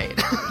donate.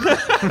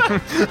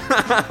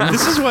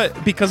 This is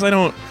what, because I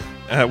don't.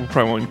 We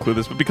probably won't include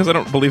this, but because I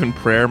don't believe in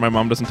prayer, my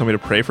mom doesn't tell me to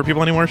pray for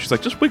people anymore. She's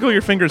like, just wiggle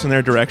your fingers in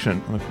their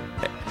direction. I'm like,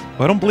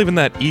 well, I don't believe in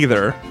that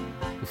either,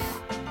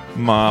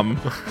 Mom.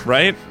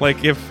 Right?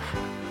 Like,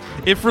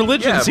 if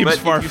religion seems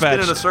far-fetched... if you spin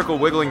in a circle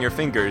wiggling your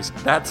fingers,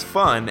 that's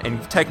fun, and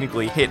you've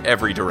technically hit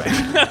every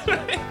direction.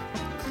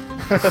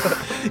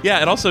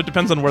 Yeah, it also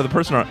depends on where the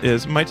person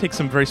is. It might take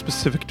some very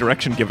specific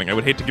direction giving. I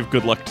would hate to give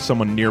good luck to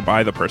someone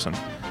nearby the person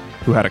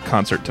who had a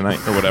concert tonight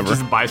or whatever.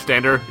 Just a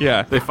bystander?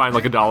 Yeah. They find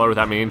like $1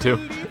 without meaning to.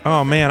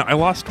 Oh, man, I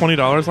lost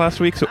 $20 last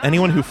week, so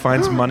anyone who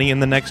finds money in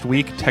the next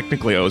week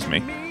technically owes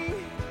me.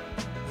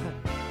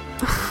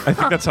 I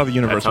think that's how the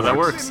universe That's how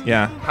works. that works.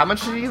 Yeah. How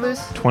much did you lose?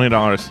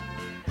 $20.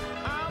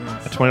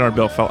 A $20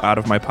 bill fell out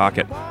of my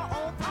pocket.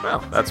 Well,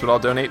 that's what I'll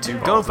donate to.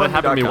 Well, that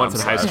happened to me once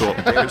in high school.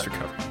 Adaires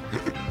Recovery.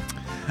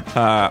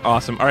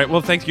 Awesome. All right,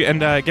 well, thank you, and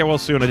get well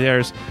soon,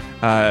 Adaires.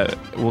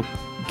 We'll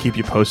keep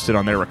you posted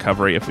on their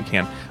recovery if we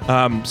can.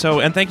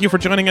 And thank you for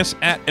joining us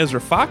at Ezra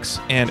Fox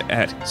and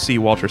at C.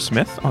 Walter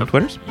Smith on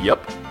Twitters.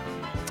 Yep.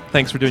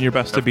 Thanks for doing your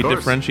best to be course.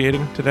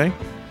 differentiating today.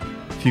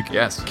 If you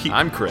Yes,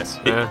 I'm Chris.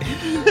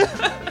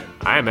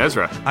 I am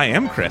Ezra. I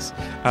am Chris.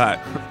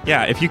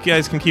 Yeah, if you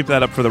guys can keep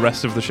that up for the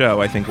rest of the show,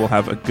 I think we'll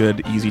have a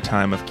good, easy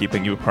time of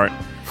keeping you apart.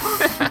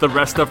 The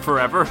rest of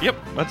forever? Yep,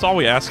 that's all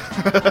we ask.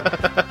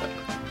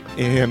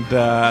 And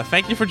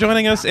thank you for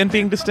joining us and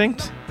being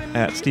distinct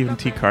at Stephen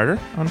T. Carter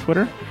on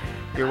Twitter.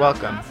 You're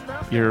welcome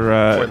You're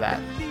for that.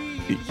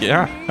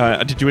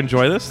 Yeah. Did you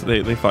enjoy this?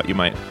 They thought you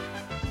might.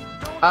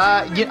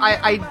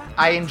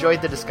 I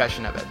enjoyed the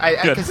discussion of it.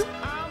 Good. Because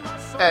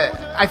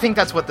I think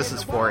that's what this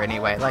is for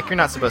anyway. Like, you're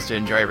not supposed to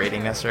enjoy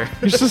reading this, or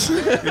You're supposed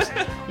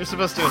you're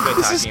supposed to enjoy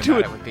this is talking to,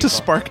 about it with people. to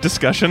spark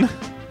discussion.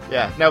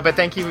 Yeah, no, but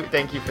thank you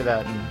for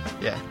that. And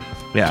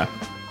yeah,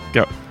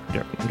 Get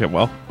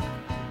well.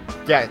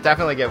 yeah,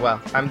 definitely get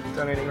well. I'm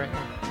donating right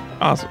now.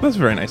 Awesome. That's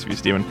very nice of you,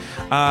 Stephen.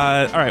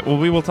 All right. Well,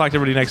 we will talk to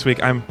everybody next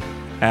week. I'm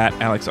at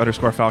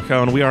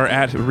Alex_Falcone. We are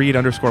at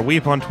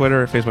Read_Weep on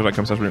Twitter,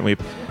 Facebook.com/ReadWeep,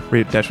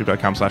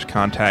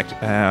 Read-Weep.com/contact.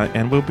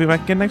 And we'll be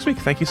back again next week.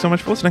 Thank you so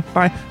much for listening.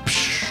 Bye.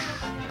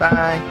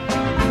 Bye.